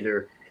 Like they're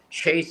either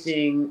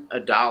chasing a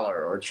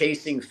dollar or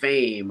chasing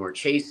fame or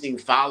chasing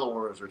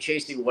followers or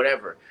chasing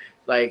whatever.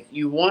 Like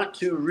you want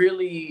to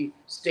really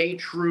stay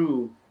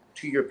true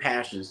to your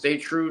passion, stay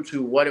true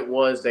to what it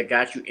was that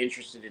got you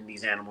interested in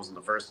these animals in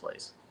the first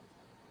place.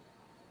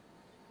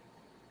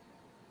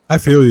 I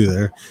feel you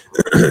there,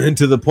 and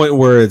to the point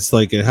where it's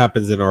like it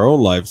happens in our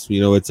own lives. You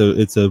know, it's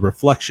a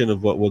reflection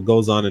of what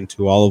goes on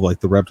into all of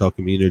like the reptile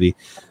community.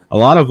 A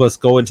lot of us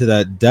go into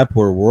that depth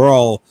where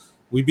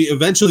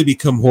eventually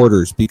become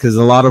hoarders, because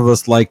a lot of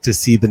us like to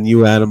see the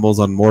new animals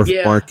on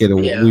Morph Market, and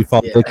we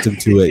fall victim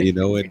to it, you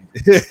know, and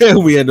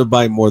we end up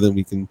buying more than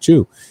we can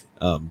chew.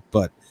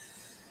 But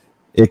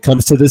it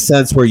comes to the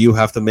sense where you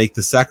have to make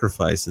the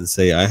sacrifice and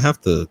say, I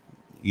have to,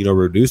 you know,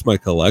 reduce my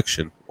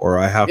collection, or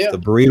I have to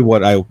breed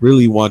what I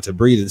really want to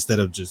breed instead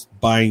of just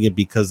buying it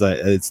because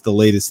it's the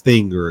latest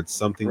thing or it's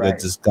something that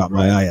just got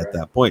my eye at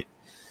that point.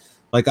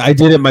 Like I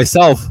did it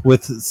myself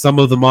with some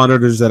of the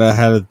monitors that I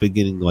had at the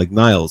beginning, like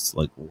Niles.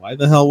 Like, why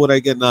the hell would I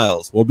get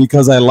Niles? Well,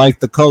 because I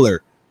liked the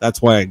color. That's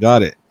why I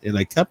got it, and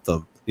I kept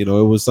them. You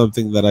know, it was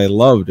something that I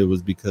loved. It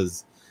was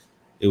because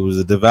it was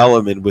a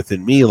development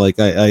within me. Like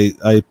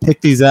I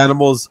picked these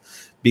animals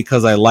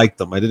because I liked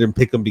them. I didn't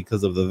pick them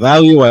because of the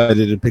value. I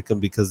didn't pick them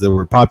because they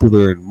were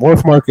popular in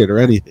Morph Market or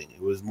anything.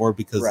 It was more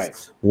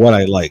because what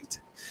I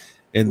liked.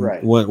 And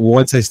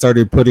once I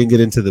started putting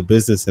it into the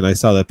business and I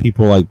saw that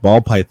people like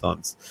ball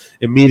pythons,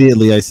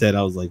 immediately I said,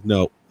 I was like,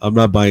 no, I'm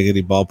not buying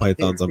any ball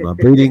pythons. I'm not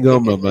breeding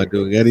them. I'm not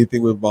doing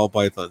anything with ball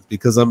pythons,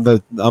 because I'm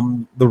the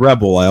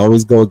rebel. I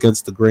always go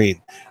against the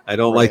grain. I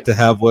don't like to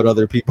have what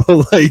other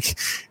people like.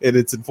 And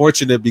it's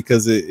unfortunate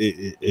because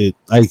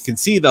I can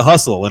see the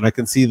hustle and I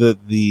can see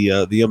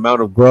the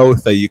amount of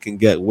growth that you can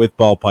get with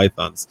ball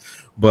pythons.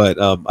 But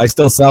I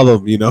still sell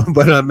them, you know,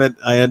 but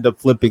I end up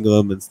flipping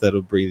them instead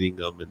of breeding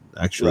them and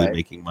actually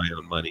making my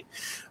own money.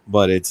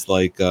 But it's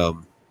like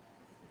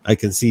I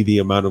can see the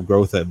amount of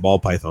growth that ball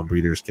python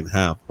breeders can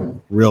have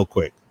real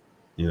quick.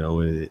 You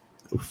know,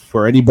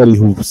 for anybody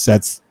who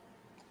sets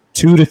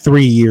 2 to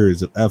 3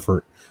 years of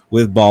effort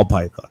with ball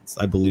pythons,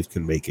 I believe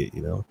can make it,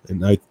 you know,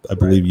 and I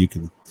believe you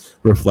can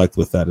reflect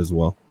with that as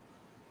well.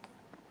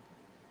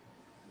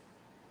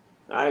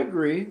 I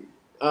agree.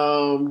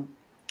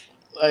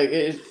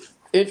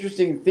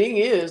 Interesting thing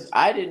is,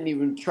 I didn't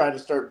even try to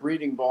start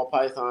breeding ball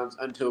pythons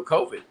until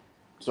COVID.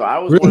 So I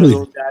was one of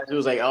those guys who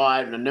was like, "Oh,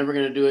 I'm never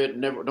gonna do it.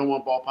 Never, don't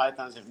want ball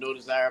pythons. Have no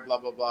desire. Blah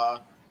blah blah."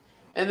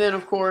 And then,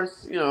 of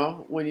course, you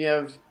know, when you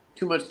have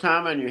too much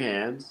time on your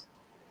hands,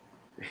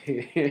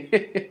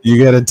 you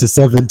get into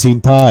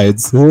 17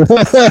 tides.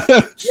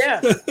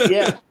 yeah.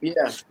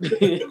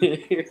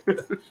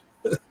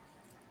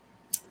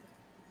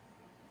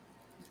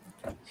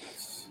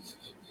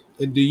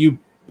 And do you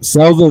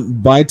sell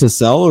them buy to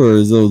sell, or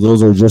is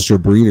those are just your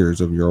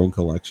breeders of your own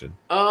collection?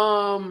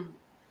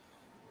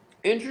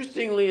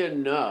 Interestingly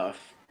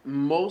enough,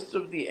 most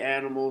of the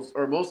animals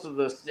or most of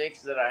the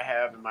snakes that I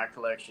have in my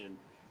collection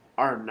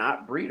are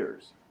not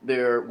breeders.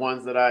 They're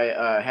ones that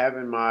I have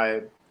in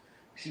my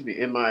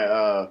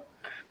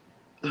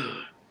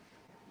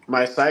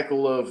my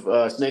cycle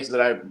of snakes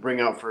that I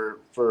bring out for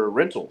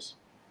rentals.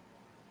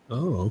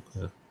 Oh,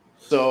 okay.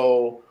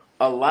 So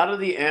a lot of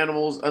the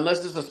animals,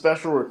 unless it's a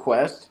special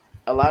request,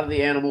 a lot of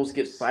the animals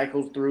get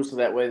cycled through so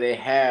that way they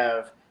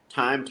have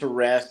time to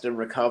rest and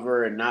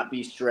recover and not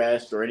be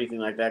stressed or anything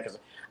like that. Because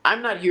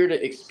I'm not here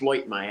to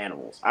exploit my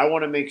animals. I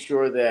want to make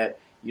sure that,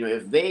 you know,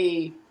 if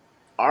they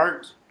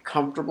aren't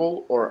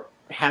comfortable or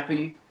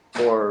happy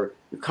or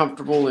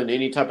comfortable in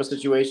any type of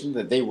situation,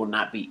 that they will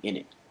not be in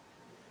it.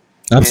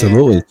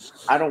 Absolutely. And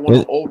I don't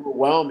want to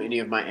overwhelm any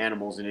of my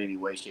animals in any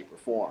way, shape, or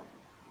form.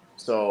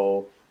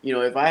 So, you know,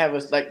 if I have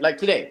like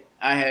today,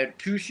 I had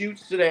 2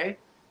 shoots today,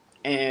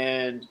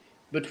 and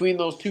between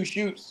those 2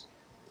 shoots,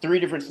 3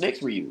 different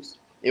snakes were used.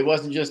 It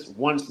wasn't just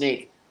one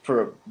snake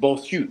for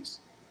both shoots.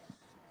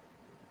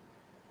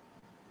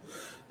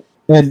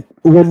 And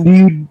when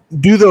you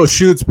do those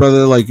shoots,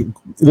 brother, like,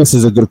 this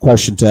is a good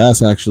question to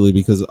ask, actually,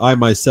 because I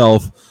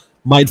myself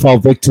might fall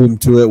victim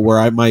to it where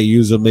I might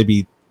use them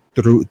maybe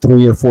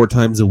 3 or 4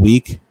 times a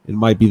week. It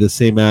might be the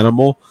same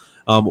animal.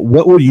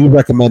 What would you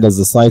recommend as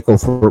a cycle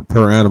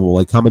per animal?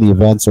 Like, how many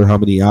events or how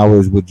many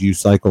hours would you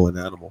cycle an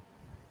animal?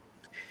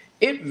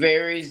 It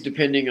varies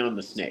depending on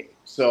the snake.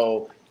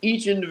 So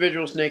each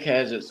individual snake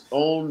has its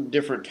own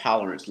different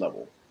tolerance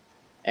level.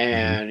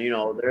 And, you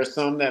know, there's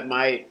some that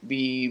might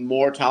be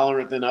more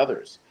tolerant than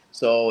others.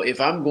 So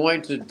if I'm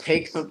going to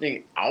take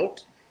something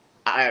out,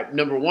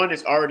 number one,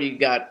 it's already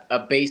got a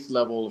base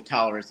level of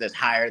tolerance that's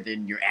higher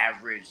than your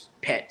average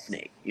pet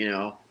snake.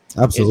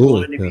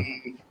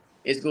 Absolutely.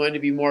 It's going to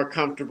be more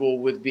comfortable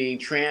with being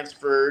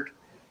transferred.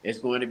 It's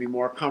going to be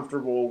more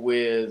comfortable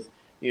with,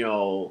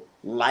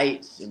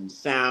 lights and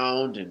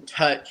sound and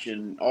touch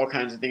and all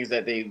kinds of things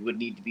that they would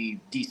need to be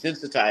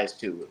desensitized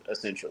to,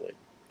 essentially.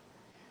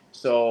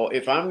 So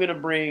if I'm going to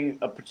bring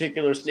a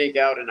particular snake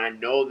out and I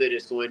know that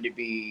it's going to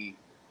be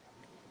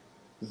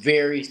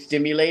very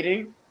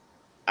stimulating,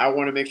 I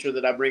want to make sure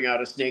that I bring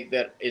out a snake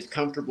that is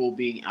comfortable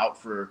being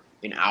out for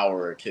an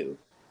hour or two.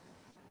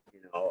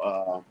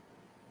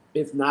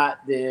 If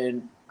not,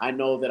 then I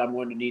know that I'm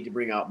going to need to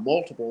bring out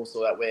multiple,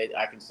 so that way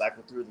I can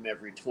cycle through them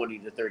every 20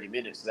 to 30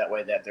 minutes. So that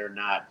way that they're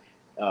not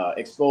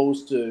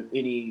exposed to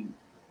any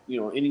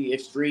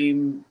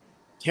extreme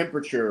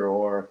temperature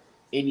or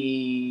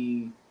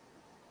any.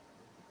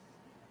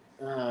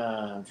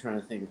 I'm trying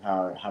to think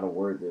of how to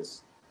word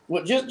this.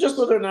 Well, just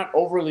so they're not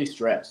overly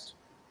stressed.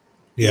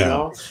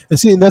 Yeah, and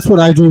see, that's what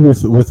I do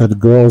with the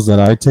girls that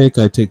I take.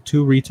 I take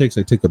 2 retakes.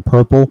 I take the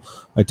purple,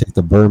 I take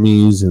the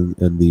Burmese,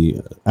 and the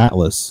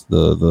Atlas,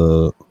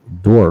 the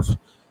dwarf.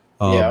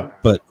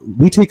 But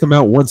we take them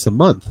out once a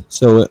month,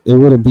 so it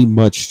wouldn't be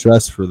much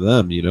stress for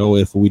them.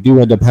 If we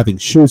do end up having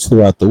shoots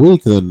throughout the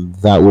week, then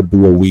that would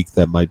be a week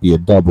that might be a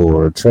double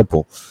or a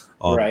triple.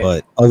 Right.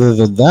 But other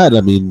than that,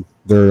 I mean,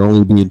 they're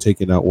only being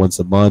taken out once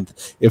a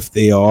month. If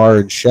they are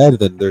in shed,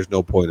 then there's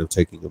no point of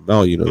taking them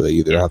out. They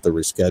either have to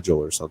reschedule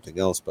or something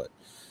else. But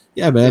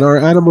yeah, man, our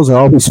animals are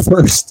always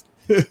first.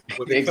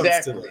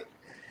 Exactly.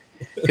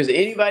 Because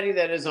anybody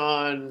that is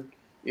on,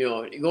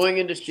 going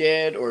into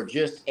shed or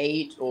just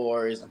ate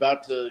or is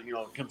about to,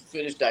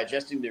 finish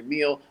digesting their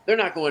meal, they're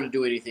not going to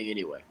do anything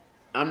anyway.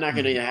 I'm not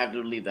going to have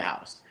to leave the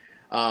house.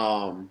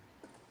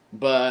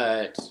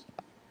 But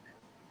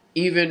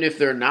even if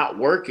they're not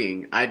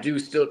working, I do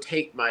still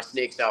take my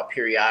snakes out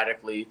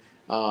periodically.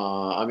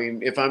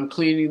 If I'm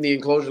cleaning the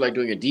enclosure, like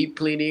doing a deep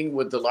cleaning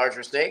with the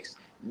larger snakes,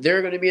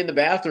 they're going to be in the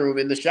bathroom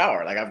in the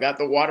shower. Like I've got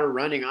the water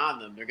running on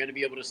them. They're going to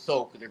be able to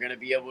soak. They're going to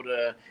be able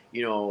to,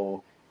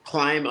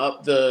 climb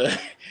up to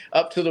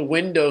the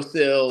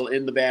windowsill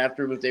in the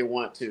bathroom if they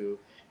want to.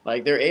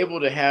 Like they're able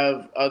to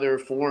have other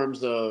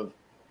forms of,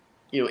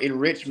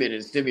 enrichment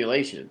and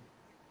stimulation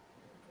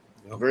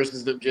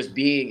versus them just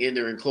being in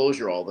their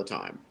enclosure all the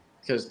time.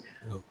 Because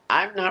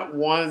I'm not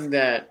one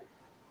that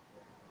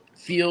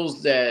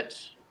feels that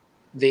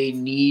they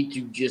need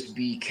to just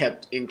be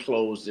kept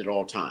enclosed at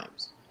all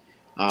times.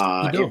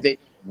 If they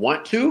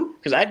want to,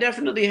 because I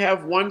definitely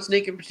have one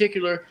snake in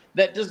particular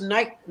that does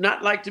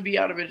not like to be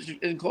out of its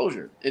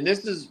enclosure. And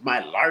this is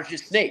my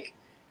largest snake.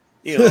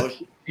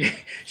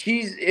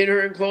 She's in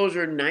her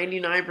enclosure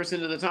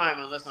 99% of the time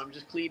unless I'm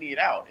just cleaning it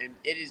out. And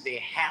it is a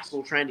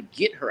hassle trying to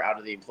get her out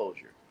of the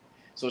enclosure.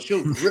 So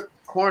she'll grip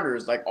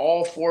corners, like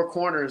all 4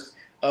 corners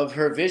of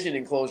her vision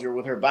enclosure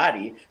with her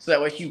body, so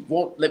that way she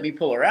won't let me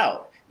pull her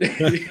out.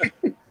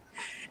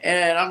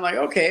 And I'm like,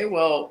 okay,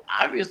 well,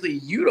 obviously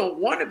you don't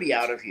want to be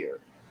out of here.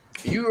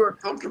 You are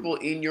comfortable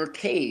in your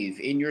cave,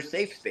 in your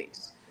safe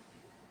space.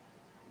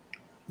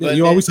 Yeah,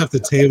 you always have to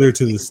tailor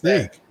to the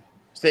snake.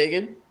 Say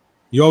again?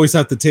 You always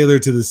have to tailor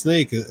to the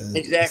snake.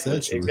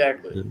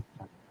 Exactly. Yeah.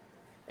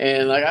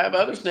 And like I have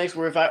other snakes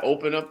where if I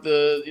open up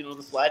the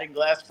the sliding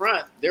glass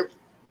front, they're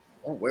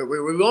where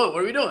are we going?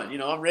 What are we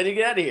doing? I'm ready to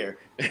get out of here.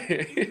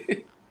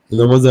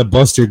 The ones that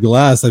bust your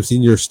glass, I've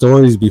seen your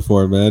stories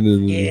before, man.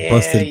 And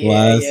busted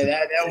glass. Yeah,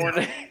 that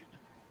one.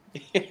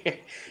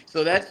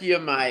 So that's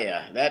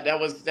Yamaya.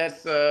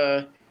 That's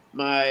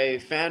my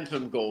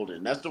Phantom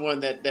Golden. That's the one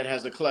that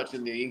has a clutch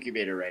in the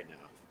incubator right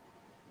now.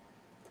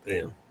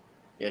 Damn.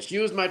 Yeah, she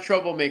was my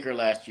troublemaker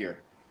last year.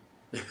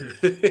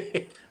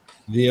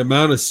 The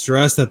amount of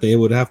stress that they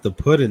would have to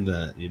put in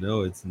that,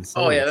 it's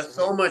insane. Oh yeah, that's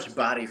so much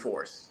body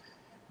force.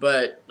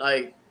 But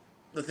like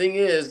the thing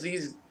is,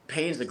 these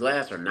panes of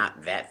glass are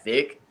not that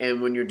thick,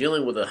 and when you're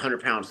dealing with a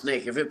 100-pound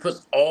snake, if it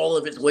puts all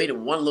of its weight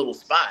in one little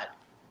spot,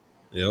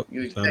 you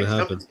expect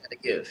something's got to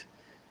give.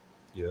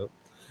 Yep.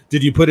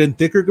 Did you put in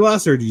thicker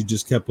glass, or did you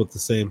just kept with the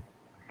same?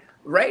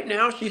 Right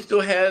now, she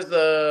still has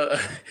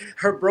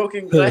her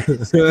broken glass.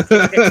 Yeah,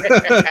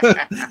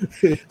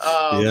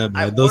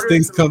 man. Those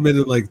things come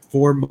in like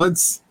 4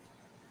 months.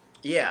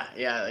 Yeah.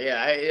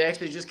 It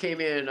actually just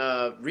came in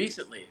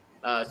recently.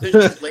 Since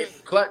she's laid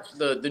the clutch,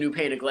 the new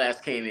pane of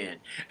glass came in.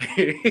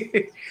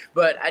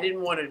 But I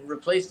didn't want to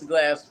replace the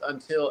glass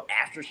until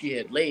after she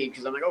had laid,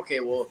 because I'm like,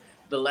 okay, well,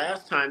 the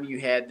last time you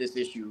had this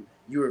issue,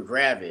 you were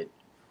gravid.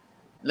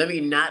 Let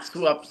me not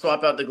swap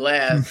out the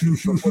glass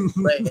before you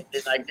lay. And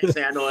like this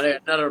thing, I know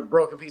another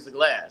broken piece of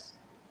glass.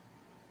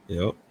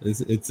 Yep,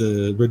 it's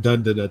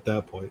redundant at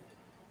that point.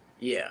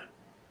 Yeah.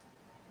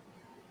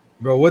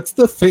 Bro, what's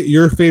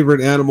your favorite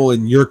animal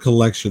in your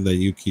collection that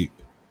you keep?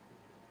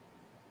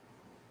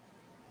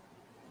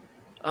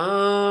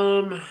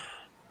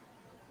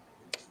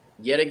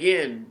 Yet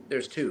again,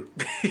 there's 2.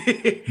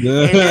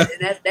 and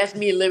that's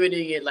me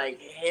limiting it like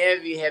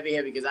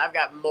heavy, because I've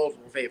got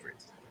multiple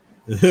favorites.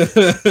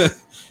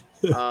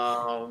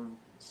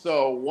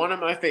 So one of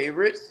my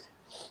favorites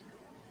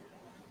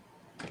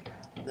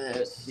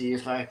Let's see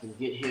if I can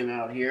get him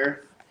out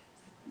here.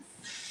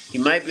 He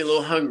might be a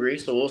little hungry,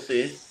 so we'll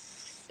see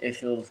if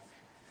he'll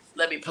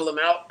let me pull him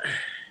out.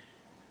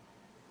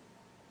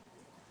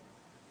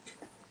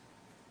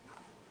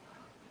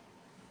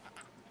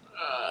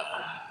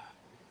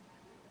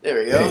 There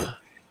we go.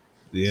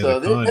 The So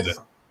anaconda. this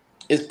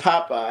is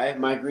Popeye,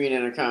 my green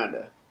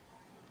anaconda.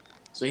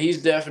 So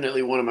he's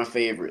definitely one of my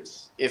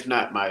favorites, if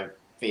not my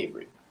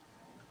favorite,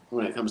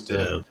 when it comes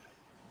to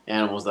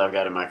animals that I've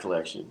got in my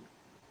collection.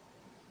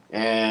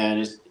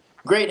 And it's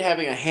great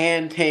having a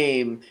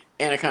hand-tame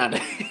anaconda.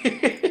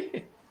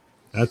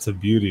 That's a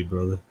beauty,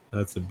 brother.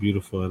 That's a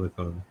beautiful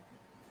anaconda.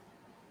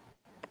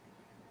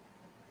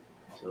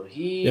 So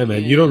he Yeah,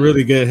 man, you don't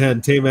really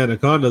get tame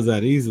anacondas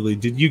that easily.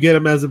 Did you get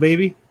him as a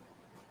baby?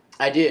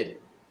 I did.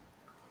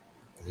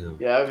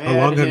 Yeah, I've had How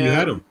long have you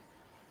had him?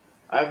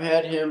 I've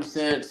had him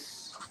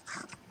since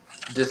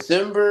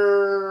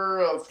December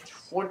of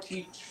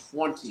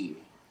 2020,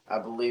 I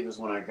believe, is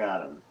when I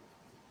got him.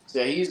 So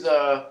yeah, he's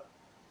or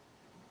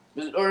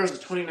it was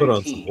 2019. Put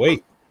on some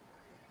weight.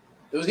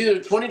 It was either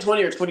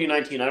 2020 or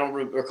 2019. I don't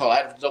recall. I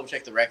have to double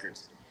check the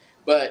records.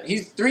 But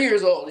he's 3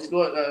 years old. He's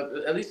going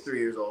at least 3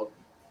 years old.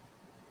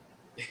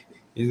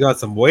 He's got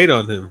some weight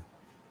on him.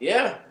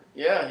 Yeah,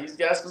 he's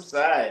got some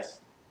size.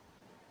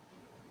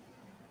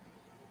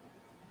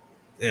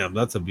 Damn,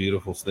 that's a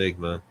beautiful snake,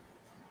 man.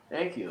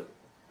 Thank you.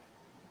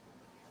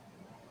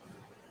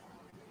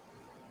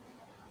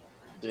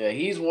 Yeah,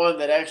 he's one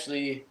that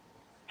actually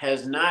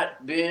has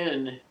not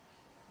been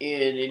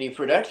in any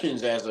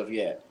productions as of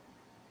yet.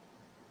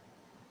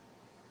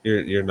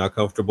 You're not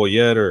comfortable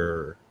yet,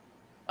 or?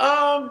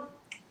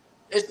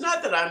 It's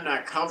not that I'm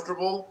not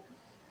comfortable.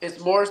 It's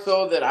more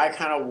so that I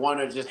kind of want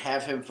to just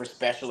have him for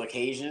special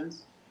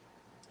occasions.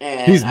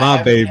 And He's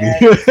my baby.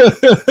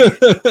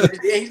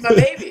 Yeah, he's my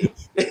baby.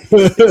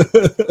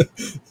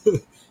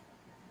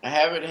 I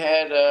haven't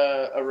had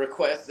a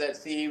request that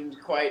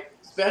seemed quite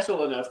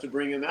special enough to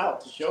bring him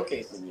out to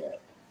showcase him yet.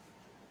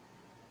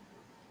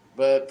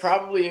 But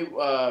probably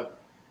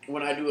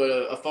when I do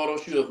a photo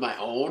shoot of my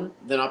own,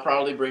 then I'll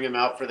probably bring him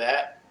out for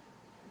that.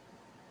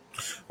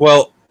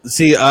 Well,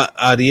 see,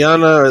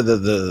 Ariana,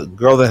 the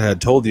girl that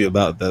had told you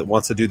about that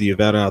wants to do the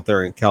event out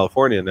there in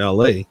California in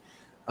LA.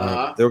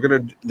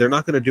 They're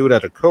not gonna do it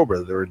at a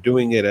Cobra. They're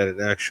doing it at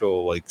an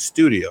actual like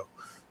studio.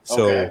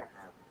 So Okay.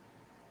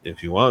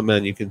 if you want,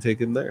 man, you can take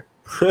him there.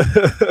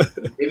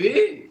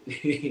 Maybe.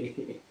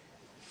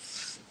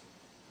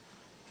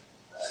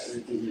 Let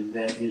me get him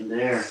back in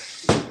there.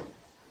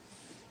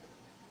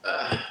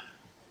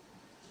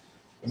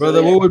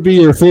 Brother, what would be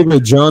your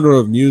favorite genre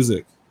of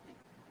music?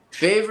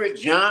 Favorite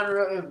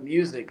genre of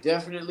music?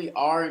 Definitely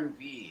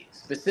R&B.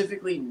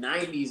 Specifically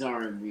 90s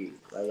R&B.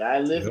 Like I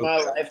live my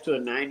life to a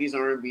 90s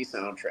R&B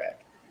soundtrack.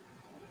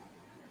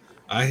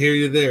 I hear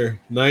you there.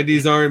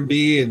 90s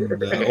R&B and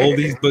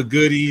oldies but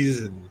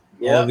goodies and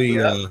all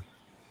the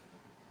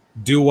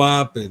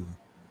doo-wop and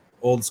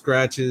old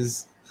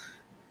scratches.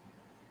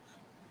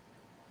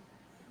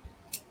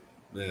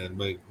 Man,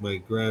 my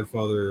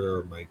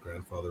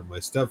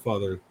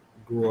stepfather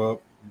grew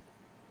up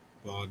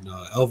on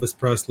Elvis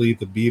Presley,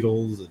 the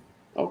Beatles, and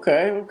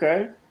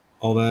Okay.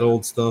 all that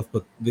old stuff.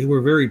 But they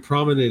were very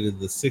prominent in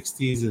the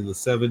 60s and the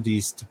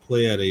 70s to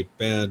play at a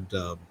band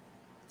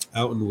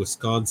out in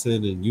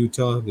Wisconsin and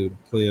Utah. They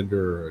would play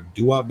under a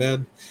doo-wop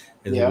band,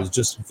 and it was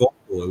just vocal.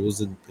 It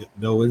wasn't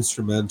no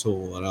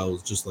instrumental, and I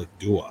was just like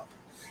doo-wop.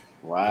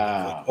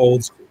 Wow. Like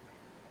old school.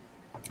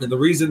 And the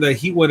reason that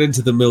he went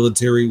into the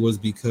military was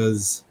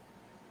because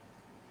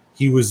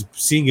he was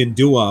singing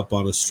doo-wop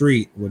on a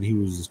street when he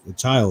was a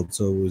child.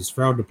 So it was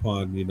frowned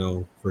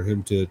upon, for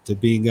him to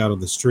being out on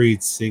the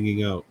streets,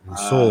 singing out his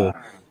soul.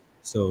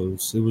 So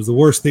it was the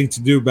worst thing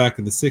to do back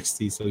in the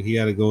 60s. So he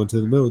had to go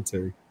into the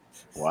military.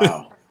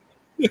 Wow.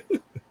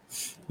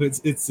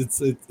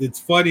 It's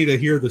funny to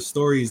hear the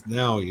stories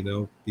now,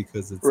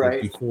 because it's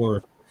like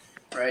before.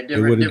 Right.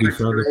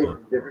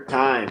 Different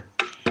time.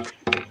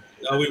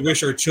 Now we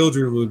wish our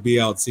children would be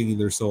out singing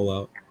their soul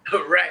out.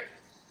 Right.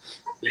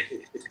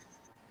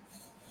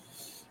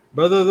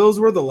 Brother, those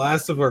were the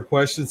last of our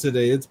questions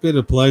today. It's been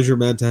a pleasure,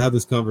 man, to have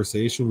this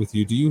conversation with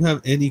you. Do you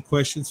have any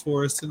questions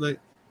for us tonight?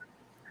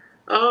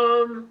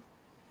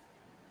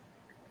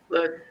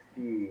 Let's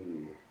see.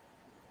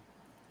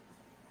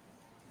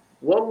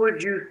 What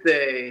would you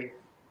say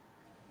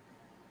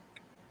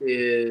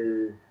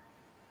is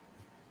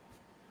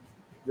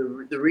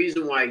the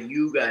reason why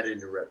you got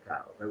into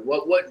reptiles? Like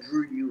what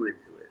drew you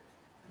into it?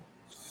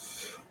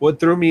 What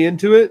threw me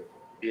into it?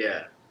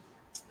 Yeah.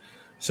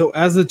 So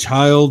as a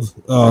child,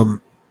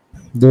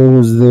 there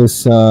was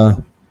this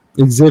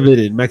exhibit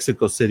in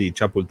Mexico City,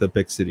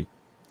 Chapultepec City.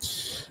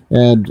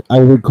 And I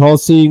recall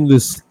seeing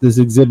this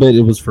exhibit.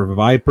 It was for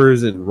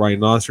vipers and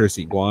rhinoceros,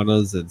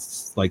 iguanas, and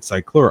like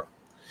cyclura.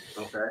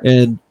 Okay.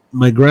 And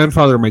my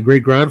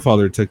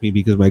great-grandfather took me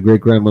because my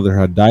great-grandmother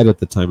had died at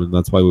the time, and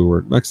that's why we were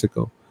in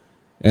Mexico.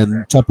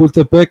 And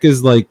Chapultepec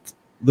is like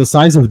the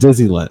size of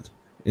Disneyland.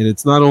 And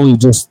it's not only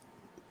just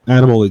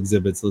animal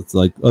exhibits, it's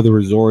like other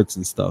resorts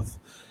and stuff.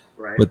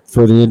 Right. But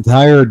for the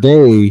entire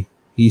day,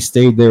 he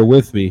stayed there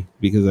with me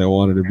because I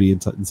wanted to be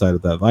inside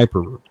of that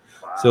Viper room.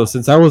 Wow. So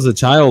since I was a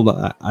child,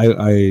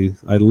 I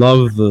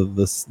love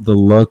the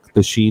look,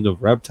 the sheen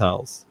of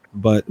reptiles.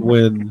 But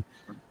when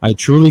I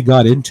truly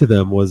got into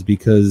them was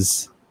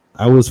because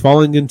I was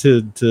falling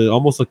into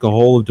almost like a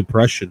hole of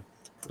depression.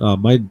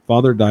 My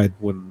father died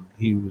when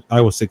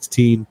I was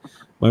 16.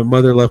 My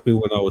mother left me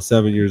when I was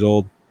 7 years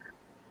old.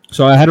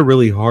 So I had a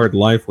really hard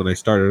life when I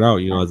started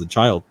out, as a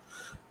child.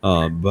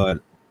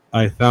 But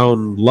I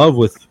found love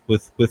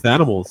with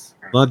animals,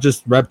 not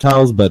just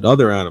reptiles, but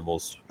other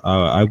animals.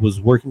 I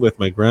was working with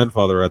my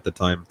grandfather at the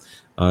time,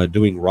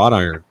 doing wrought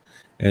iron,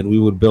 and we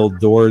would build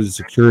doors,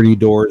 security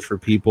doors for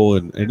people.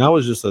 And I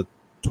was just a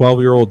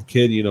 12-year-old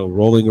kid,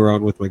 rolling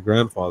around with my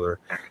grandfather,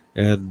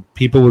 and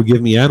people would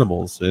give me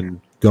animals and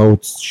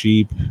goats,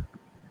 sheep,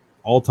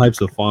 all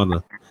types of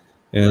fauna.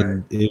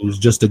 And it was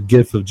just a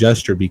gift of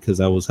gesture because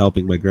I was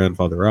helping my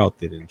grandfather out.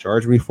 They didn't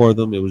charge me for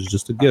them. It was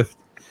just a gift.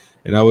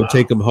 And I would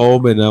take them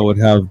home, and I would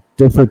have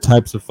different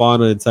types of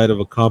fauna inside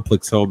of a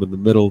complex home in the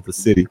middle of the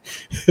city.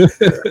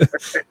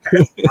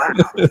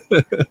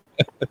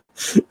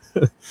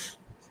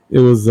 It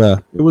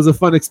was a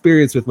fun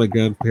experience with my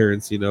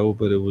grandparents,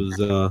 but it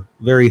was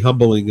very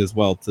humbling as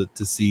well to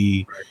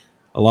see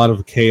a lot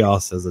of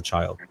chaos as a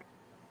child.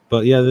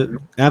 But yeah, the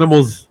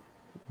animals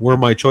were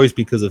my choice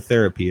because of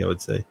therapy, I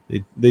would say.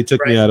 They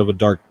took me out of a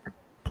dark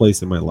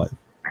place in my life.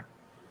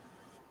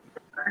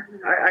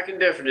 I can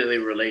definitely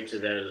relate to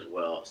that as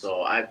well.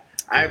 So I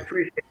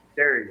appreciate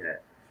sharing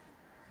that.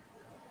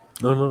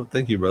 No,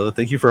 thank you, brother.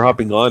 Thank you for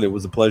hopping on. It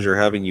was a pleasure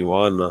having you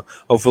on.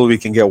 Hopefully we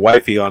can get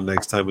wifey on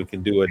next time. We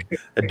can do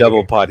a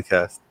double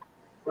podcast.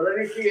 Well, let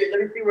me see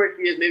where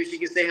she is. Maybe she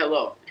can say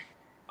hello.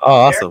 Oh,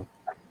 awesome.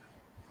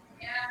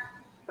 Yeah.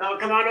 No,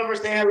 come on over,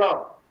 say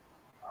hello.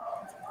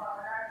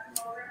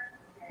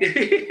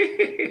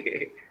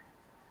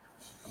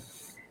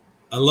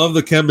 I love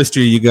the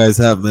chemistry you guys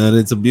have, man.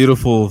 It's a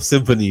beautiful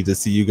symphony to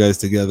see you guys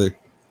together.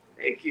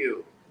 Thank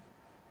you.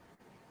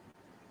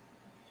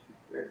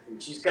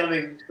 She's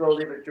coming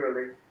slowly but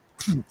surely.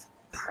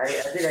 I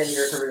think I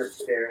hear her coming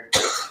upstairs.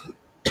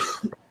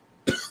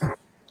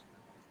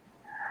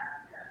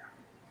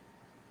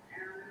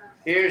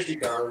 Here she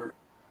comes,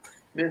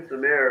 Miss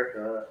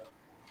America.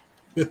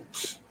 Yep,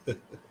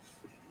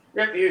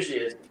 here she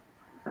is.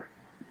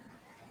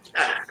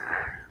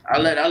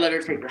 I'll let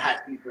her take the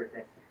hot seat for a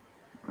second.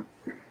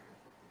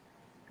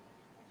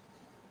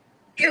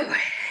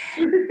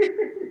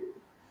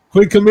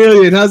 Quick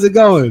Chameleon, how's it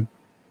going?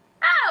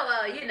 Oh,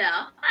 well,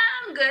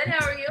 I'm good.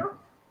 How are you?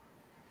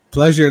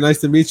 Pleasure.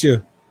 Nice to meet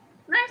you.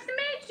 Nice to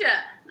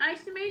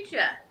meet you.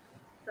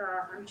 So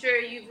I'm sure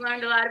you've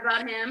learned a lot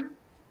about him.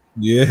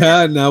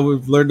 Yeah, now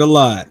we've learned a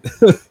lot.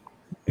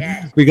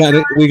 Yes. We got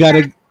it.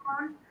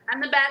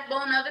 I'm the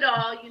backbone of it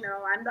all.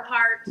 I'm the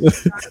heart. I'm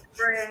the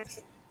brain.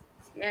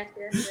 Yes.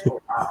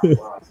 Wow.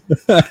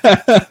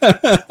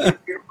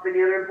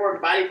 Any other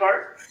important body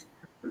parts?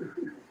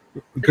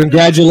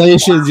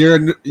 Congratulations,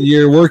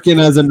 you're working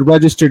as a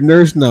registered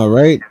nurse now,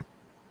 right?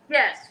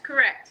 Yes,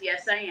 correct.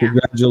 Yes, I am.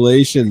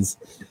 Congratulations.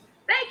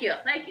 Thank you.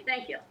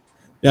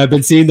 Yeah, I've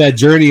been seeing that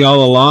journey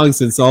all along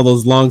since all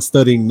those long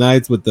studying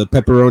nights with the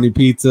pepperoni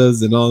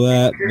pizzas and all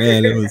that.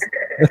 Man, it was.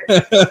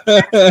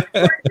 Pizzas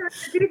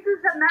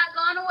have not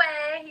gone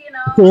away,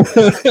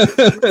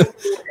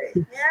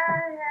 Yeah,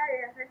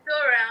 they're still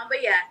around.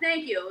 But yeah,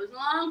 thank you. It was a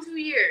long 2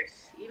 years,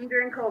 even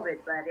during COVID.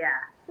 But yeah,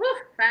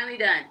 finally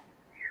done.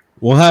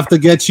 We'll have to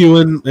get you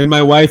and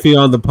my wifey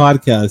on the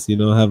podcast,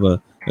 have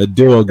a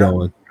duo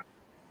going.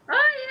 Oh,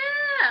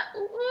 yeah.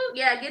 Ooh.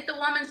 Yeah, get the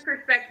woman's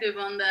perspective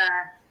on the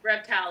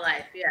reptile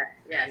life. Yes.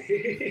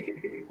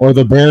 Or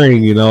the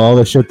bearing, all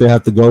the shit they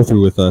have to go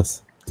through with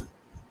us.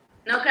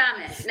 No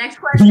comment. Next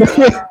question. We're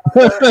breaking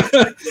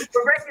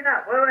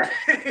up.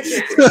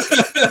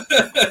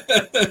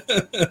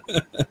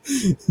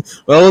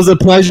 Well, it was a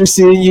pleasure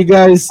seeing you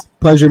guys.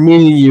 Pleasure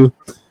meeting you.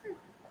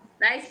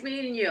 Nice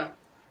meeting you.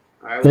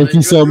 Right, Thank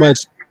you so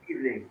much.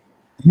 Evening.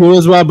 You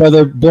as well,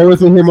 brother. Bear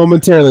with me here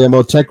momentarily. I'm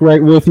going to check right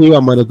with you.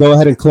 I'm going to go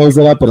ahead and close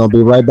it up, and I'll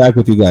be right back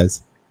with you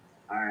guys.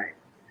 All right.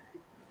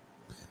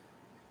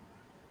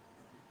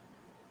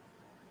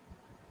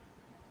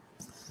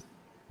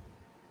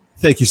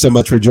 Thank you so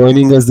much for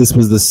joining us. This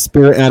was the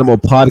Spirit Animal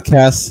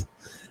Podcast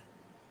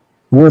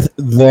with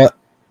the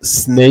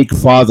Snake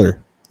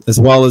Father, as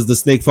well as the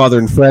Snake Father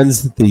and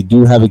Friends. They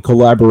do have a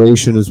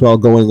collaboration as well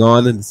going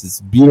on, and it's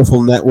this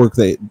beautiful network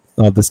that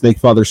the Snake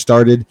Father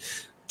started.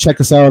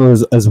 Check us out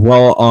as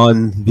well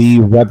on the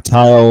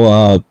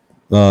Reptile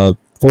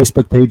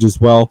Facebook page as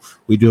well.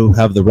 We do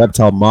have the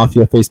Reptile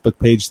Mafia Facebook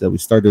page that we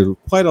started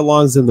quite a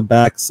long in the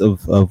backs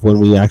of when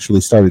we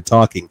actually started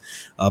talking.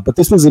 But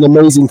this was an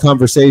amazing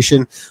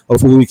conversation.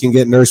 Hopefully we can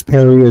get Nurse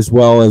Perry as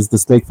well as the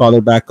Snake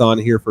Father back on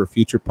here for a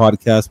future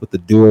podcast with the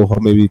duo.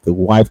 Maybe the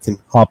wife can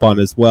hop on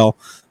as well.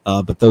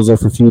 But those are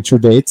for future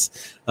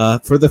dates.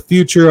 For the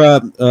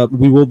future,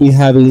 we will be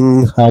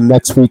having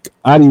next week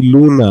Ari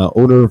Luna,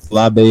 owner of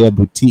La Bella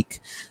Boutique.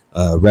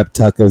 Rep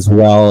Tuck as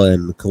well,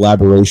 and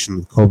collaboration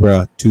with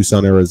Cobra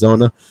Tucson,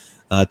 Arizona.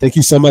 Thank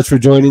you so much for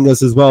joining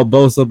us as well.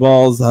 Bosa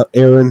Balls,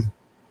 Aaron,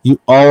 you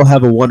all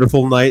have a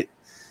wonderful night.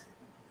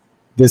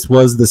 This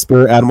was the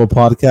Spirit Animal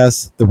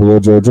Podcast, the Real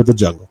George of the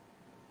Jungle.